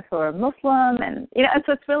handful of friends who are Muslim, and and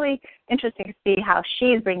so it's really interesting to see how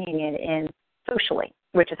she's bringing it in socially,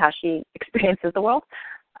 which is how she experiences the world,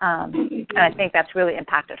 and I think that's really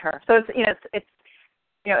impacted her. So it's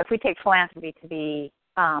if we take philanthropy to be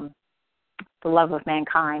the love of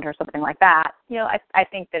mankind or something like that, I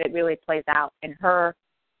think that it really plays out in her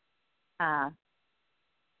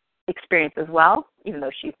experience as well, even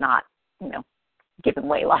though she's not giving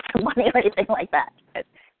away lots of money or anything like that. But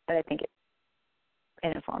I think it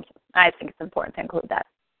informs it. I think it's important to include that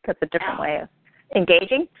because it's a different way of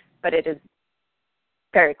engaging, but it is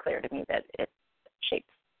very clear to me that it shapes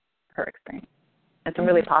her experience in some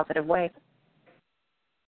really positive ways.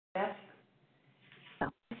 Yes. So.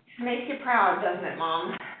 Makes you proud, doesn't it,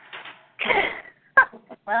 Mom?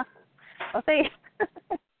 Well, we'll see.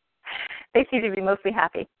 They seem to be mostly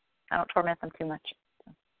happy. I don't torment them too much.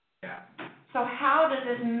 Yeah. So how does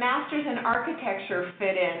this master's in architecture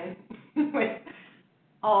fit in with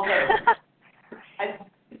all this?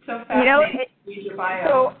 It's so fascinating to read your bio.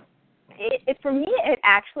 So for me, it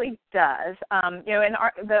actually does. In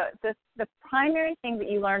the primary thing that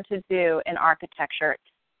you learn to do in architecture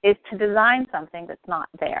is to design something that's not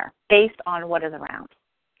there, based on what is around.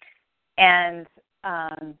 And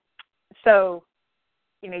so,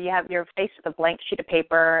 you're faced with a blank sheet of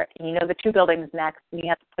paper, and the two buildings next, and you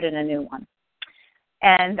have to put in a new one.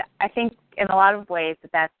 And I think in a lot of ways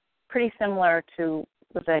that's pretty similar to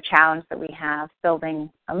the challenge that we have building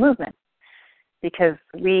a movement, because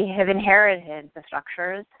we have inherited the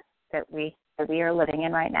structures that we are living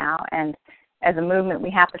in right now, and as a movement we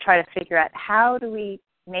have to try to figure out how do we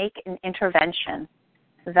make an intervention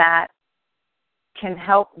that can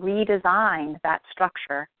help redesign that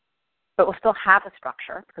structure, but we'll still have a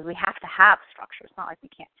structure, because we have to have structure. It's not like we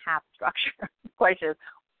can't have structure. The question is,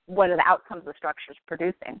 what are the outcomes the structure is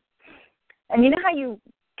producing? And how you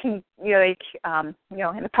can,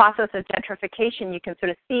 in the process of gentrification, you can sort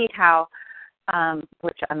of see how,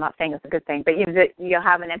 which I'm not saying is a good thing, but you'll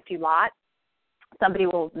have an empty lot. Somebody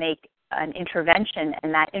will make an intervention,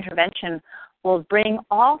 and that intervention will bring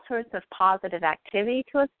all sorts of positive activity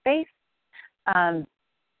to a space.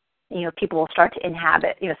 People will start to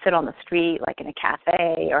inhabit, sit on the street like in a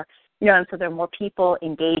cafe, or, and so there are more people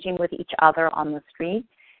engaging with each other on the street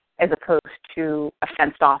as opposed to a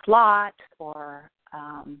fenced-off lot or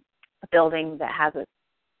a building that has its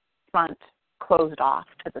front closed off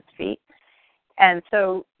to the street. And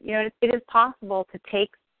so, it is possible to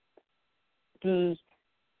take take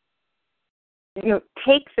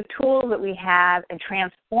the tools that we have and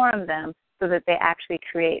transform them so that they actually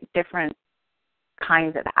create different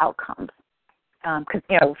kinds of outcomes. Because,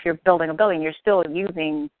 if you're building a building, you're still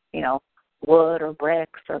using, wood or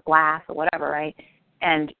bricks or glass or whatever, right?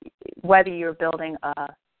 And whether you're building a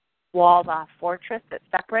walled-off fortress that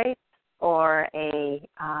separates or a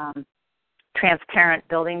transparent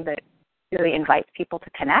building that really invites people to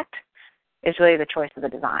connect is really the choice of the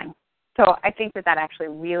design. So I think that actually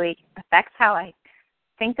really affects how I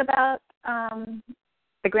think about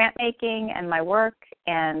the grant making and my work,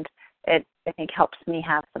 and it, I think, helps me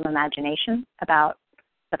have some imagination about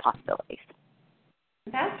the possibilities.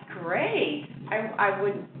 That's great.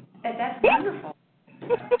 That's wonderful.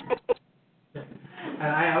 And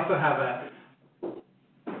I also have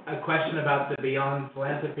a question about the Beyond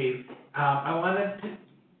Philanthropy. I wanted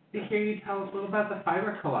to hear you tell us a little about the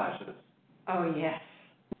fiber collages. Oh, yes.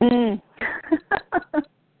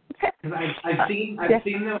 Because I've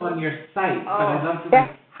seen them on your site, but I'd love to know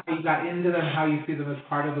how you got into them, how you see them as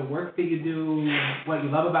part of the work that you do, what you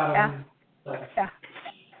love about them. Yeah.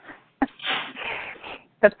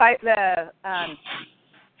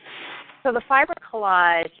 So the fiber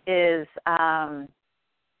collage is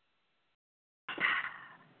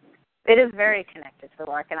it is very connected to the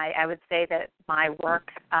work, and I would say that my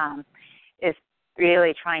work is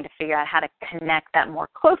really trying to figure out how to connect that more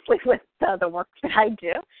closely with the work that I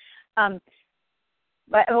do.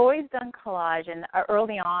 But I've always done collage, and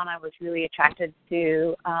early on I was really attracted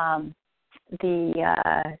to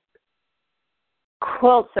the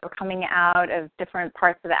quilts that were coming out of different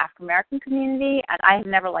parts of the African American community. And I had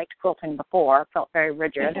never liked quilting before; it felt very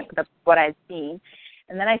rigid, what I'd seen.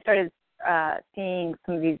 And then I started seeing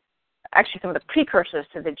some of the precursors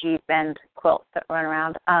to the G-bend quilts that run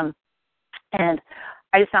around, and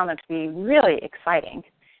I just found them to be really exciting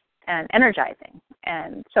and energizing.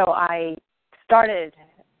 And so I started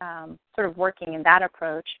sort of working in that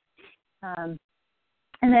approach. And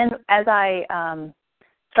then as I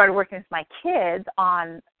started working with my kids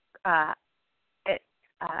on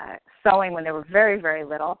sewing when they were very, very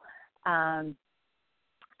little, I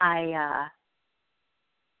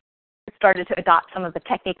started to adopt some of the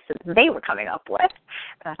techniques that they were coming up with.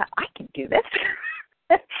 And I thought, I can do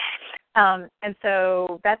this. And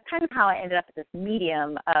so that's kind of how I ended up at this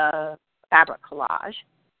medium of fabric collage.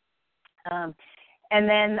 And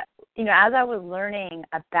then, as I was learning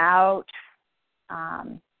about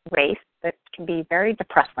race, that can be very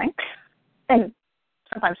depressing and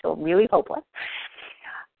sometimes feel really hopeless,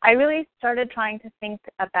 I really started trying to think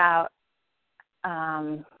about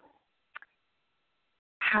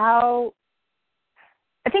how,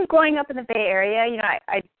 I think growing up in the Bay Area,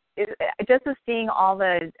 I just as seeing all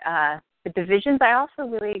the divisions, I also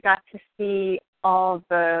really got to see all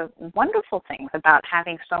the wonderful things about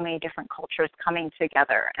having so many different cultures coming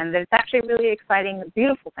together. And it's actually a really exciting,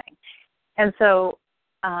 beautiful thing. And so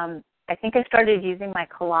I think I started using my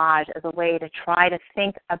collage as a way to try to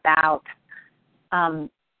think about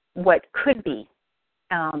what could be,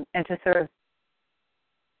 and to sort of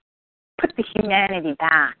put the humanity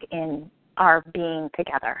back in our being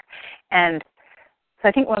together. And so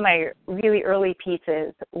I think one of my really early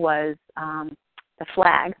pieces was the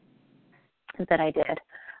flag that I did.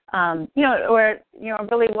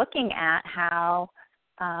 Really looking at how,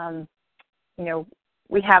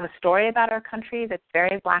 we have a story about our country that's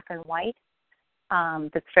very black and white,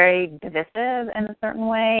 that's very divisive in a certain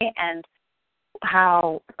way, and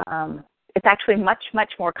how it's actually much,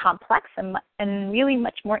 much more complex and really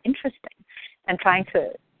much more interesting, and trying to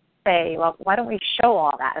say, well, why don't we show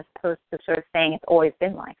all that as opposed to sort of saying it's always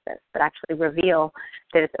been like this, but actually reveal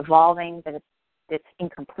that it's evolving, that it's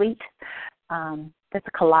incomplete, that's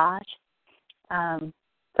a collage. So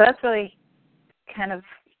that's really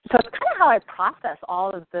so it's kind of how I process all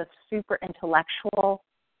of the super intellectual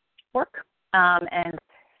work, and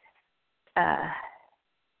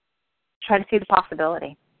try to see the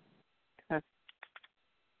possibility.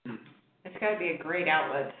 It's got to be a great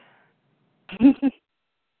outlet.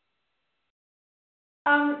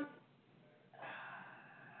 I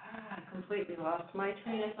completely lost my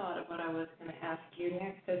train of thought of what I was going to ask you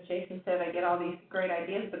next. As Jason said, I get all these great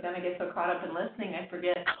ideas, but then I get so caught up in listening, I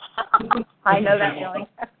forget. I know that feeling.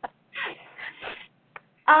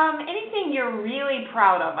 Anything you're really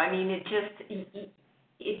proud of? I mean, it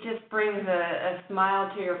just brings a smile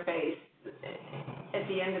to your face. At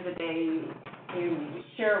the end of the day, you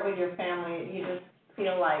share it with your family. You just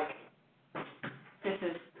feel like this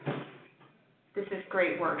is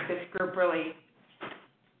great work. This group really.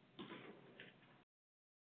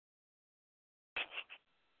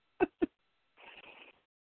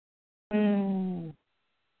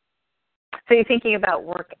 So you're thinking about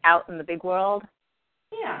work out in the big world?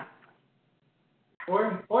 Yeah.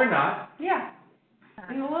 Or not. Yeah.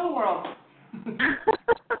 In the little world.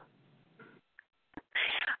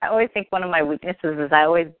 I always think one of my weaknesses is I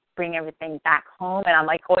always bring everything back home, and I'm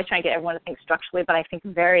like always trying to get everyone to think structurally, but I think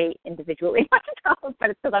very individually myself. But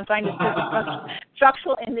it's because I'm trying to put the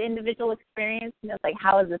structural in the individual experience. You know, it's like,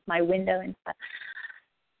 how is this my window and stuff?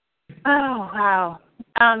 Oh, wow.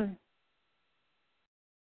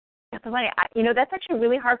 That's funny. That's actually a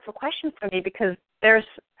really hard question for me because there's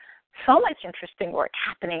so much interesting work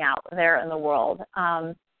happening out there in the world.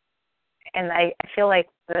 And I feel like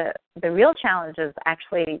the real challenge is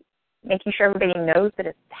actually making sure everybody knows that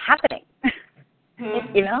it's happening.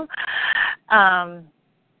 You know? Oh,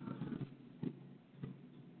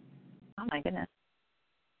 my goodness.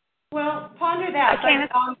 Well, ponder that.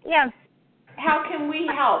 Yeah. How can we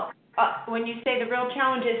help? When you say the real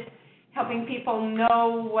challenge is helping people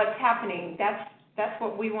know what's happening, that's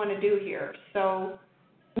what we want to do here. So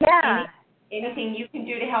yeah, anything you can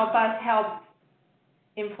do to help us help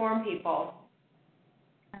inform people.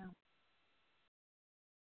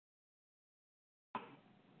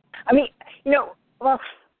 I mean,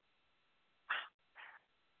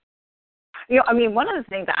 one of the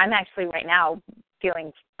things that I'm actually right now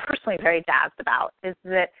feeling personally very jazzed about is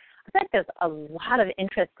that I think there's a lot of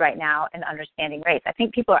interest right now in understanding race. I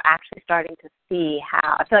think people are actually starting to see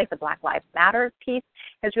how, I feel like the Black Lives Matter piece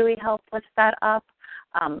has really helped lift that up.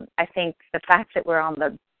 I think the fact that we're on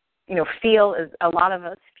the, a lot of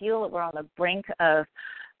us feel that we're on the brink of,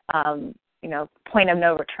 point of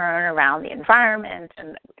no return around the environment,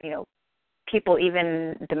 and, people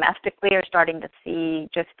even domestically are starting to see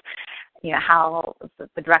just, how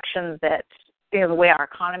the directions that, the way our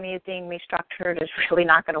economy is being restructured is really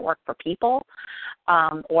not going to work for people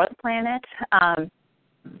or the planet,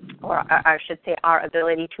 or I should say our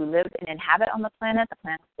ability to live and inhabit on the planet. The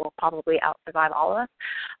planet will probably out-survive all of us.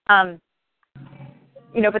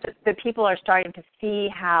 But the people are starting to see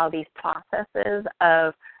how these processes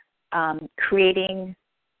of creating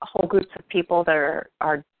whole groups of people that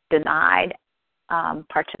are denied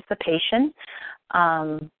participation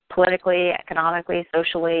politically, economically,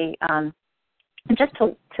 socially, and just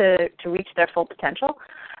to reach their full potential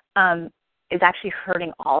is actually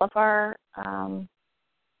hurting all of our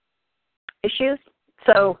issues.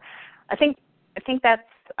 So I think that's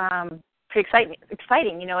pretty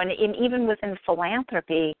exciting, and even within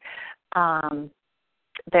philanthropy,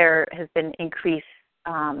 there has been increased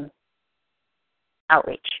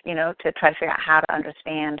outreach, to try to figure out how to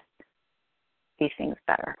understand these things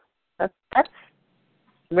better. That's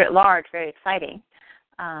writ large, very exciting.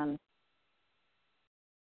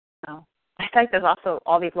 So I think there's also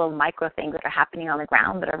all these little micro things that are happening on the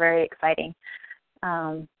ground that are very exciting.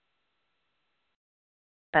 But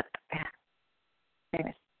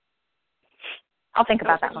anyways, I'll think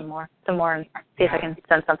about that one some more, and see if I can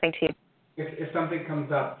send something to you. If something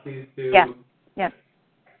comes up, please do. Yeah.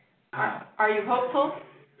 Are you hopeful?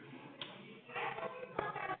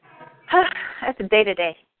 That's a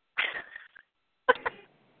day-to-day.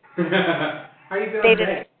 How are you feeling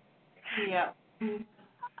today? Yeah.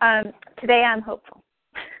 Today I'm hopeful.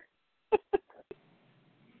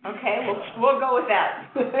 Okay, we'll go with that.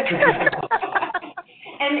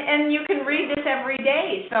 and you can read this every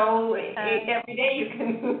day, so every day you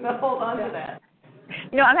can hold on to that.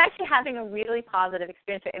 I'm actually having a really positive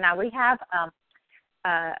experience right now. We have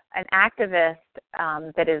an activist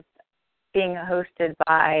that is being hosted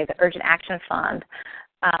by the Urgent Action Fund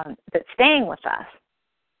that's staying with us.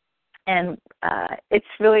 And it's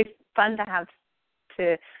really fun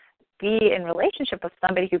to be in relationship with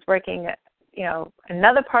somebody who's working,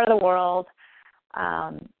 another part of the world,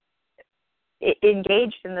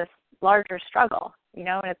 engaged in this larger struggle,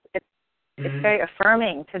 and it's very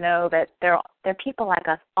affirming to know that there are people like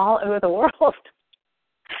us all over the world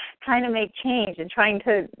trying to make change and trying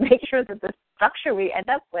to make sure that the structure we end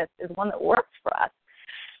up with is one that works for us.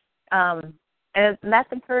 And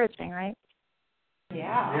that's encouraging, right?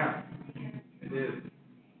 Yeah. Yeah, it is.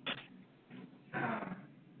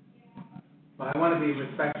 Well, I want to be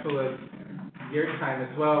respectful of your time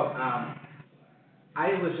as well.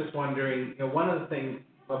 I was just wondering, one of the things,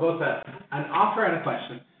 both an offer and a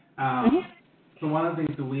question. So one of the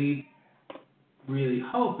things that we really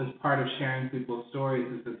hope as part of sharing people's stories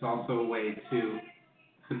is it's also a way to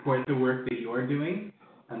support the work that you're doing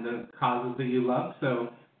and the causes that you love. So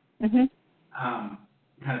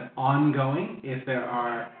kind of ongoing, if there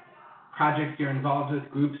are projects you're involved with,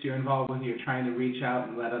 groups you're involved with, you're trying to reach out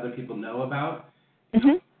and let other people know about.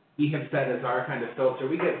 We have said as our kind of filter,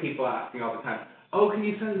 we get people asking all the time, oh, can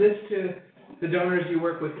you send this to the donors you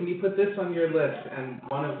work with, can you put this on your list? And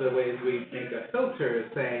one of the ways we make a filter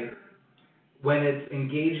is saying, when it's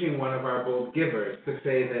engaging one of our bold givers, to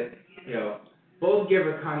say that, bold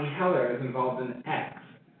giver Connie Heller is involved in X.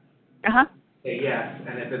 Say yes,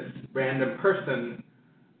 and if it's random person,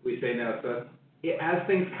 we say no. So as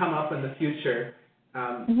things come up in the future,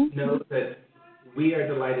 know that we are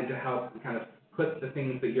delighted to help kind of put the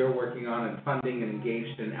things that you're working on and funding and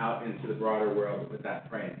engaged in out into the broader world with that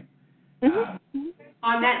frame.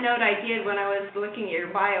 On that note, I did, when I was looking at your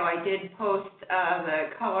bio, I did post the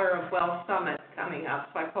Color of Wealth Summit coming up,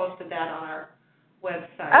 so I posted that on our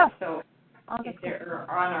website. So they're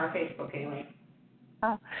on our Facebook anyway.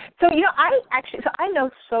 Oh. So, I know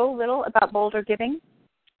so little about Boulder Giving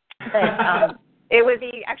that it would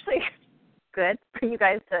be actually good for you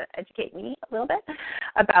guys to educate me a little bit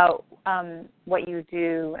about what you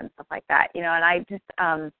do and stuff like that. And I just,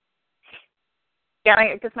 I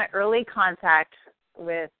guess my early contact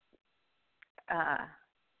with,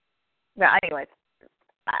 anyways,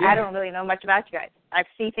 I don't really know much about you guys. I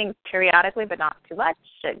see things periodically, but not too much.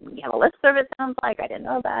 You have a listserv, it sounds like. I didn't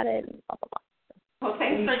know about it, and blah, blah, blah. Well,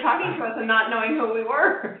 thanks for talking to us and not knowing who we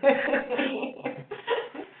were.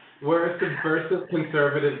 We're a subversive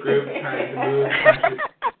conservative group trying to move.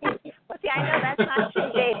 Well, see, I know that's not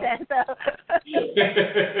true, Jason.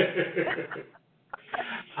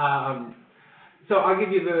 So I'll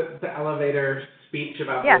give you the elevator speech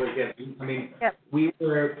about Boulder Giving. I mean, we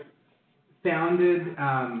were founded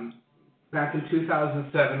back in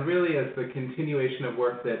 2007, really as the continuation of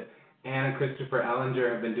work that Anne and Christopher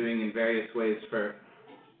Ellinger have been doing in various ways for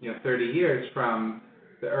 30 years, from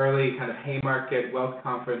the early kind of Haymarket wealth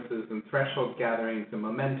conferences and threshold gatherings and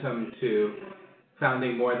Momentum to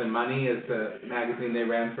founding More Than Money as the magazine they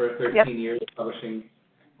ran for 13 years, publishing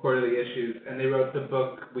quarterly issues. And they wrote the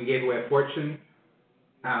book We Gave Away a Fortune,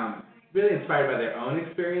 really inspired by their own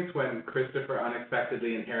experience when Christopher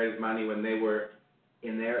unexpectedly inherited money when they were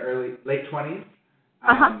in their late 20s.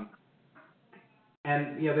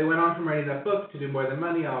 And they went on from writing that book to do More Than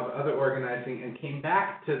Money, all the other organizing, and came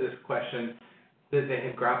back to this question that they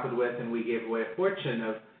had grappled with, and We Gave Away a Fortune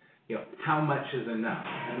of, how much is enough?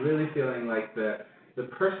 And really feeling like the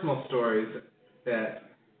personal stories that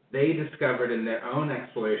they discovered in their own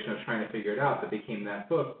exploration of trying to figure it out that became that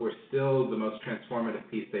book were still the most transformative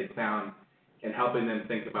piece they'd found in helping them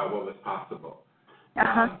think about what was possible.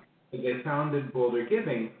 They founded Boulder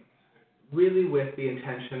Giving really with the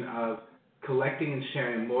intention of collecting and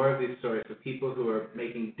sharing more of these stories with people who are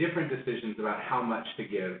making different decisions about how much to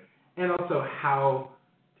give and also how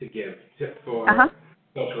to give for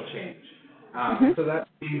social change. So that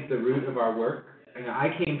is the root of our work. And I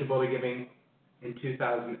came to Boulder Giving in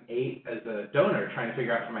 2008 as a donor, trying to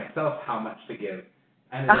figure out for myself how much to give.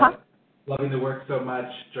 I ended up loving the work so much,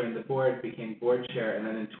 joined the board, became board chair, and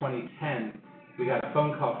then in 2010, we got a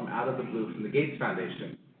phone call from out of the blue from the Gates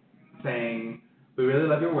Foundation saying, we really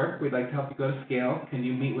love your work. We'd like to help you go to scale. Can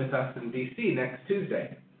you meet with us in D.C. next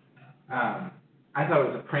Tuesday? I thought it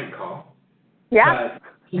was a prank call. But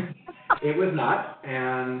it was not.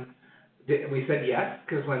 And we said yes,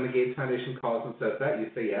 because when the Gates Foundation calls and says that, you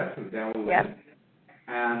say yes, and down we went.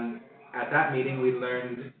 And at that meeting, we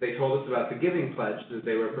learned, they told us about the Giving Pledge that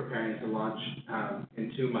they were preparing to launch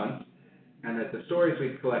in 2 months, and that the stories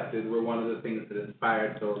we collected were one of the things that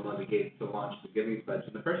inspired Bill and Melinda Gates to launch the Giving Pledge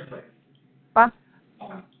in the first place.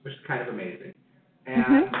 Which is kind of amazing.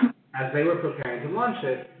 And as they were preparing to launch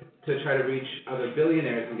it, to try to reach other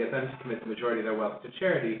billionaires and get them to commit the majority of their wealth to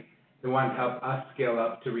charity, they wanted to help us scale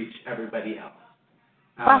up to reach everybody else.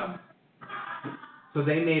 So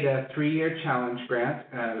they made a 3-year challenge grant.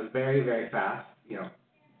 It was very, very fast.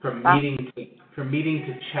 From meeting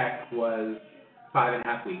to check was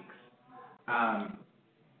 5.5 weeks.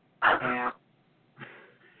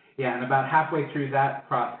 And about halfway through that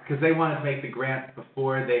process, because they wanted to make the grant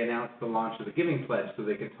before they announced the launch of the Giving Pledge so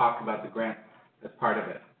they could talk about the grant as part of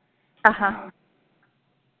it. And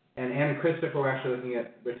Anne and Christopher were actually looking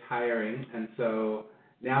at retiring, and so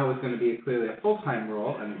now it was going to be clearly a full-time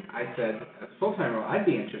role, and I said, as a full-time role, I'd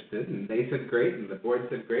be interested, and they said great, and the board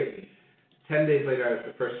said great. And 10 days later, I was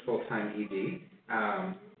the first full-time ED,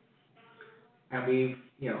 and we've,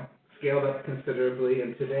 scaled up considerably,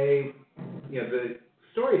 and today, the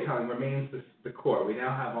storytelling remains the core. We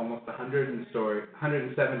now have almost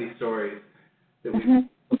 170 stories that we've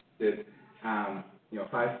posted,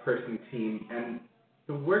 5-person team, and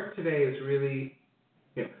the work today is really,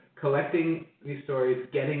 collecting these stories,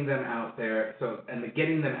 getting them out there. And the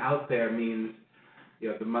getting them out there means,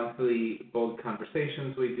 the monthly bold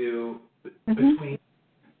conversations we do between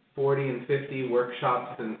 40 and 50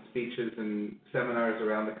 workshops and speeches and seminars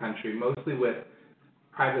around the country, mostly with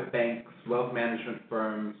private banks, wealth management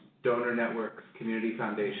firms, donor networks, community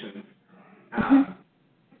foundations.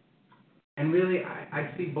 And really,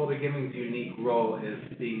 I see Boulder Giving's unique role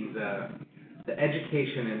as being the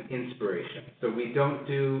education and inspiration. So we don't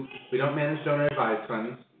manage donor advised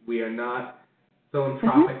funds. We are not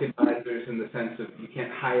philanthropic advisors in the sense of you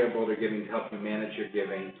can't hire Boulder Giving to help you manage your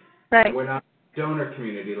giving. Right. We're not a donor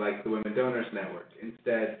community like the Women Donors Network.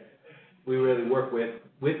 Instead, we really work with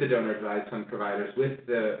the donor advised fund providers, with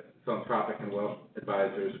the philanthropic and wealth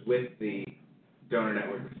advisors, with the donor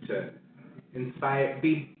networks to inspire,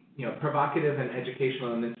 be provocative and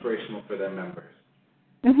educational and inspirational for their members.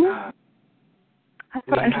 That's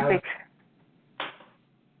so interesting.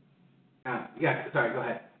 Sorry, go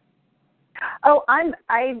ahead. Oh, I'm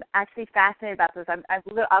actually fascinated about this.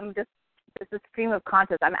 I'm just this is stream of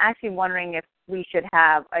conscious. I'm actually wondering if we should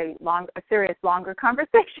have a serious, longer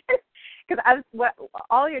conversation. Because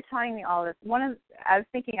all you're telling me all this. I was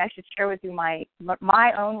thinking I should share with you my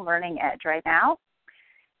own learning edge right now.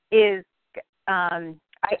 Is I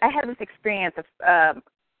had this experience of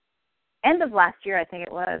end of last year, I think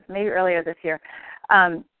it was, maybe earlier this year.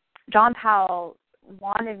 John Powell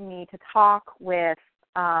wanted me to talk with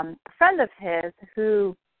a friend of his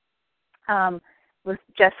who was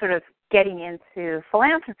just sort of getting into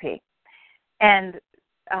philanthropy, and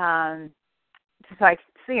so I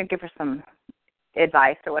give her some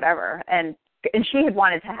advice or whatever, and she had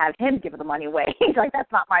wanted to have him give the money away. He's like,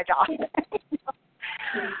 that's not my job.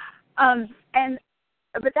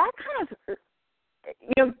 But that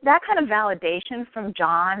kind of validation from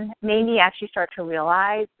John made me actually start to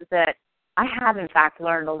realize that I have, in fact,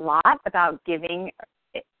 learned a lot about giving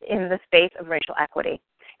in the space of racial equity.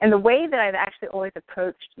 And the way that I've actually always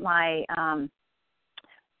approached my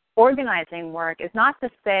organizing work is not to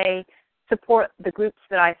say support the groups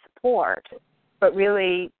that I support, but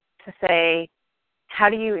really to say, how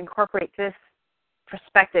do you incorporate this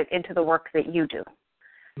perspective into the work that you do?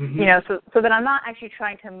 So that I'm not actually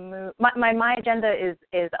trying to move. My agenda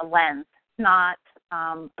is a lens, not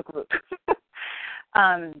a group. So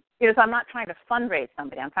I'm not trying to fundraise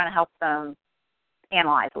somebody. I'm trying to help them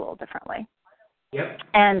analyze a little differently. Yep.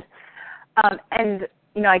 And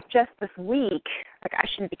just this week, I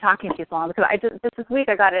shouldn't be talking to you so long because this week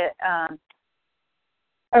I got a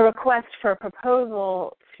request for a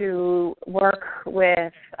proposal to work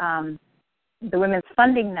with the Women's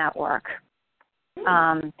Funding Network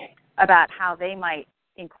about how they might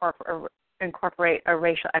incorporate a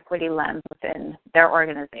racial equity lens within their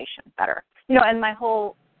organization better. And my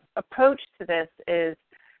whole approach to this is,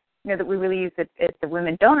 that we really use it at the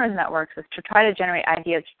Women Donors Networks is to try to generate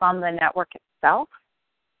ideas from the network itself,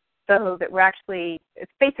 so that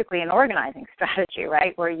it's basically an organizing strategy,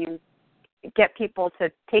 right, where you get people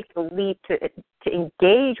to take the leap to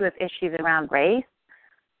engage with issues around race,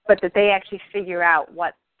 but that they actually figure out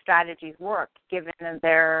what strategies work given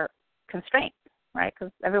their constraints, right,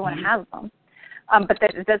 because everyone has them. But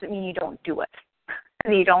that it doesn't mean you don't do it,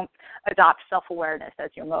 and you don't adopt self-awareness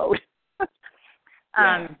as your mode.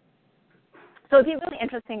 So it'd be really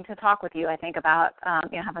interesting to talk with you, I think, about,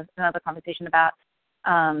 have another conversation about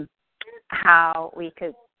how we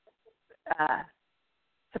could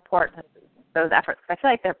support those efforts. I feel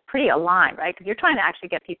like they're pretty aligned, right? Because you're trying to actually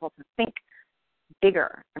get people to think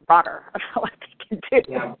bigger and broader about what they can do.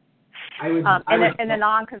 Yeah. In a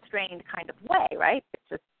non-constrained kind of way, right? It's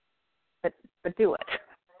just, but do it.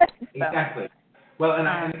 Exactly. Well,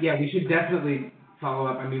 we should definitely follow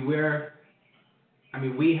up.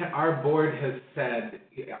 Our board has said,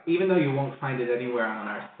 even though you won't find it anywhere on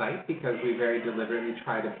our site, because we very deliberately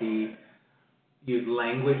try to use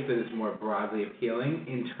language that is more broadly appealing.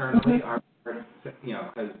 Internally, our board,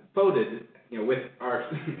 has voted, with our,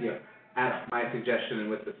 at my suggestion and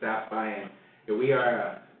with the staff buy-in, we are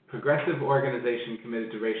a progressive organization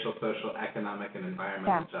committed to racial, social, economic, and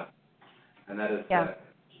environmental justice, and that is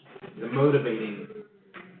the motivating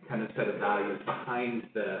kind of set of values behind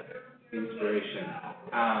the inspiration.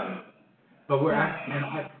 But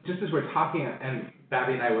just as we're talking, and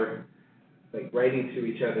Babby and I were writing to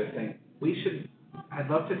each other saying, I'd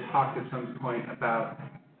love to talk at some point about,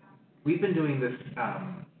 we've been doing this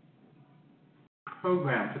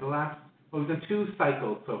program for we've done 2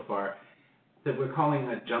 cycles so far that we're calling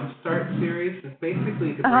a Jumpstart series. It's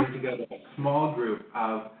basically to bring together a small group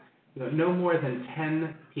of no more than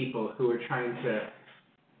 10 people who are trying to,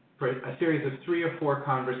 for a series of 3 or 4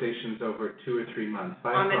 conversations over 2 or 3 months.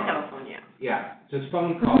 On the telephone, Yeah, just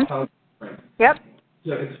phone call, Yep.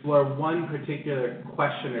 to explore one particular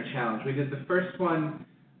question or challenge. We did the first one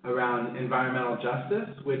around environmental justice,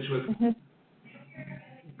 which was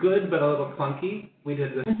good but a little clunky. We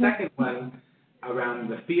did the second one around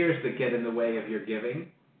the fears that get in the way of your giving,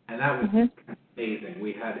 and that was amazing.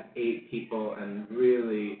 We had 8 people and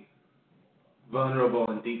really vulnerable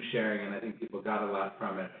and deep sharing, and I think people got a lot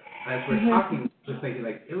from it. And as we're talking, just thinking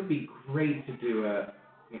like it would be great to do a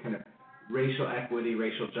kind of racial equity,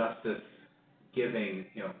 racial justice giving.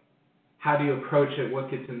 How do you approach it? What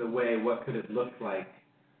gets in the way? What could it look like?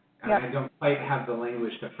 And I don't quite have the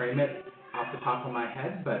language to frame it off the top of my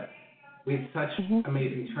head, but we had such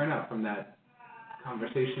amazing turnout from that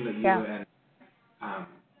conversation that you and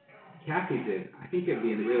Kathy did. I think it'd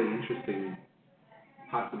be a really interesting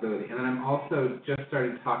possibility. And then I'm also just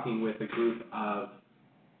started talking with a group of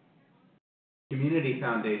community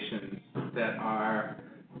foundations that are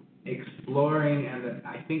exploring and that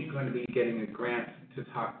I think going to be getting a grant to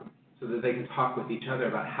talk so that they can talk with each other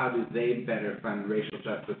about how do they better fund racial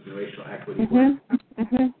justice and racial equity work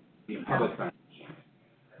in public funds.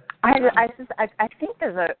 I think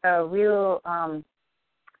there's a real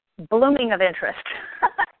blooming of interest.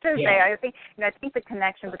 I think the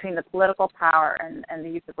connection between the political power and the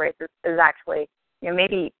use of race is actually,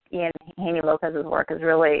 maybe Ian Haney Lopez's work is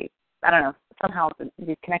really, I don't know, somehow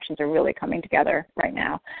these connections are really coming together right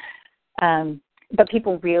now. But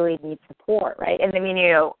people really need support, right? And I mean,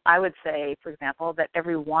 I would say, for example, that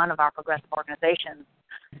every one of our progressive organizations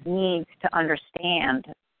needs to understand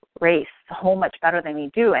race a whole much better than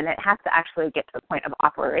we do, and it has to actually get to the point of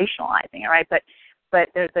operationalizing it, right? But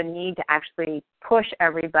there's a need to actually push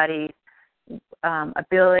everybody's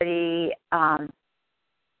ability to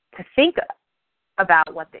think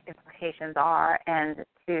about what the implications are and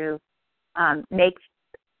to make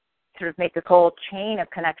this whole chain of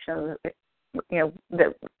connections,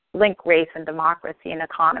 that link race and democracy and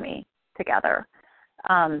economy together,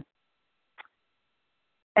 and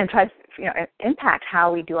try to impact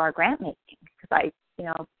how we do our grant making. Because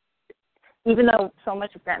even though so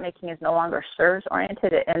much of grant making is no longer service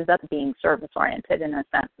oriented, it ends up being service oriented in a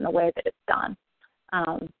sense in the way that it's done.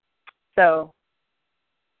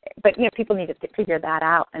 But people need to figure that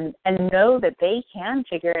out and know that they can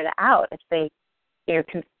figure it out if they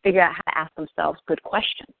can figure out how to ask themselves good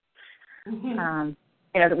questions.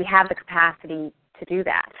 That we have the capacity to do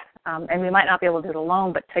that, and we might not be able to do it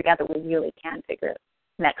alone, but together we really can figure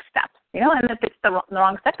next steps. And if it's the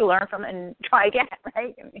wrong step, to learn from it and try again,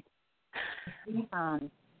 right?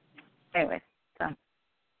 Anyways, so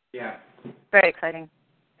very exciting.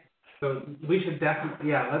 So we should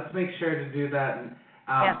definitely, let's make sure to do that. And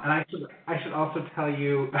I should also tell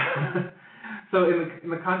you. So in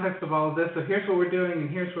the context of all of this, so here's what we're doing and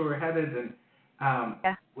here's where we're headed, and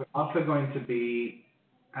we're also going to be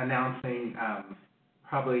announcing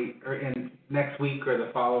probably in next week or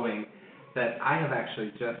the following that I have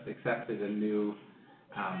actually just accepted a new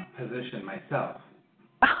position myself.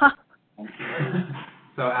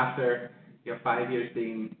 So after 5 years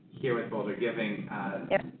being here with Boulder Giving,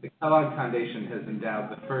 the Kellogg Foundation has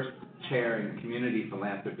endowed the first chair in community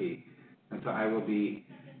philanthropy, and so I will be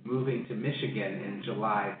moving to Michigan in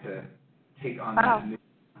July to take on that new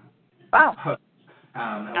post.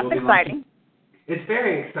 That's exciting. It's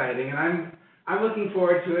very exciting, and I'm looking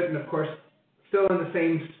forward to it. And of course, still in the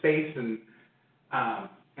same space, and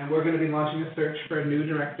we're going to be launching a search for a new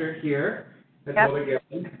director here at Boulder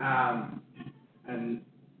Giving. And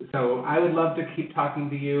so I would love to keep talking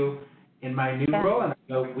to you in my new role, and I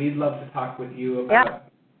know we'd love to talk with you about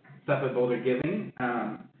stuff at Boulder Giving.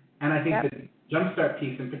 And I think the Jumpstart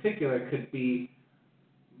piece in particular could be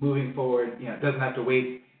moving forward. It doesn't have to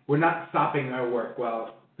wait. We're not stopping our work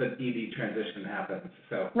while the ED transition happens.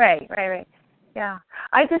 So Right. Yeah,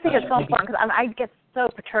 I just think it's so important because I get so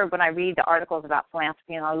perturbed when I read the articles about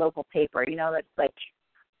philanthropy in our local paper. That's like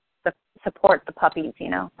support the puppies.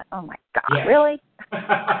 Like, oh my God, really?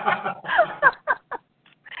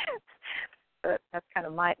 That's kind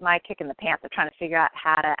of my kick in the pants of trying to figure out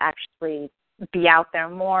how to actually be out there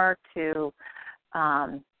more to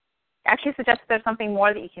actually suggest there's something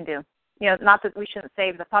more that you can do. Not that we shouldn't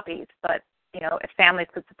save the puppies, but if families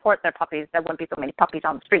could support their puppies, there wouldn't be so many puppies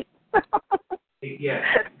on the street. Yes.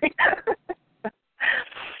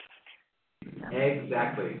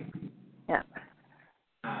 Exactly. Yeah.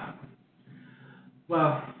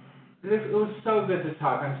 Well, it was so good to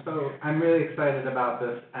talk. I'm really excited about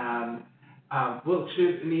this. We'll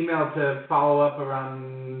shoot an email to follow up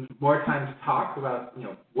around more time to talk about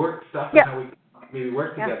work stuff and how we maybe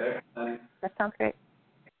work together. That sounds great.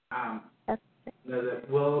 know that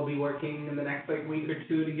we'll be working in the next week or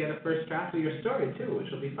two to get a first draft of your story too,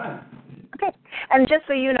 which will be fun. Okay. And just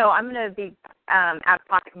so you know, I'm going to be out of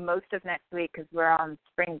pocket most of next week because we're on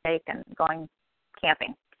spring break and going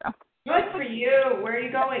camping. So. Good for you. Where are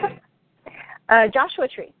you going? Joshua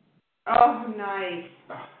Tree. Oh, nice.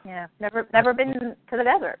 Yeah, never been to the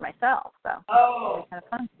desert myself, so oh, kind of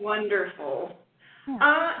fun. Wonderful.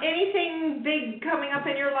 Yeah. Anything big coming up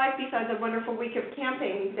in your life besides a wonderful week of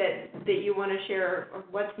camping that you want to share? Or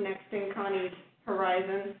what's next in Connie's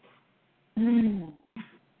horizon?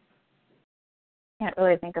 Can't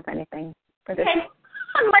really think of anything for this. Okay.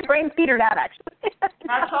 My brain's petered out, actually.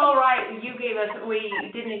 That's all right. We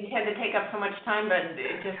didn't intend to take up so much time, but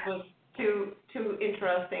it just was too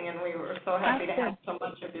interesting, and we were so happy to have so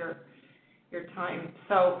much of your time.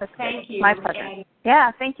 So thank you. My pleasure. And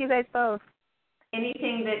yeah, thank you guys both.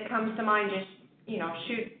 Anything that comes to mind, just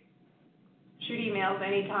shoot emails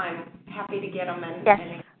anytime. Happy to get them and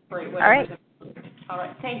incorporate whatever. All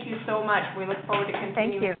right. Thank you so much. We look forward to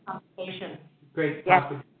continuing the conversation. Great talk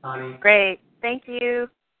with you, Connie. Great. Thank you.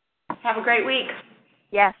 Have a great week.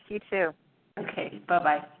 Yes, you too. Okay.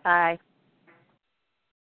 Bye-bye. Bye.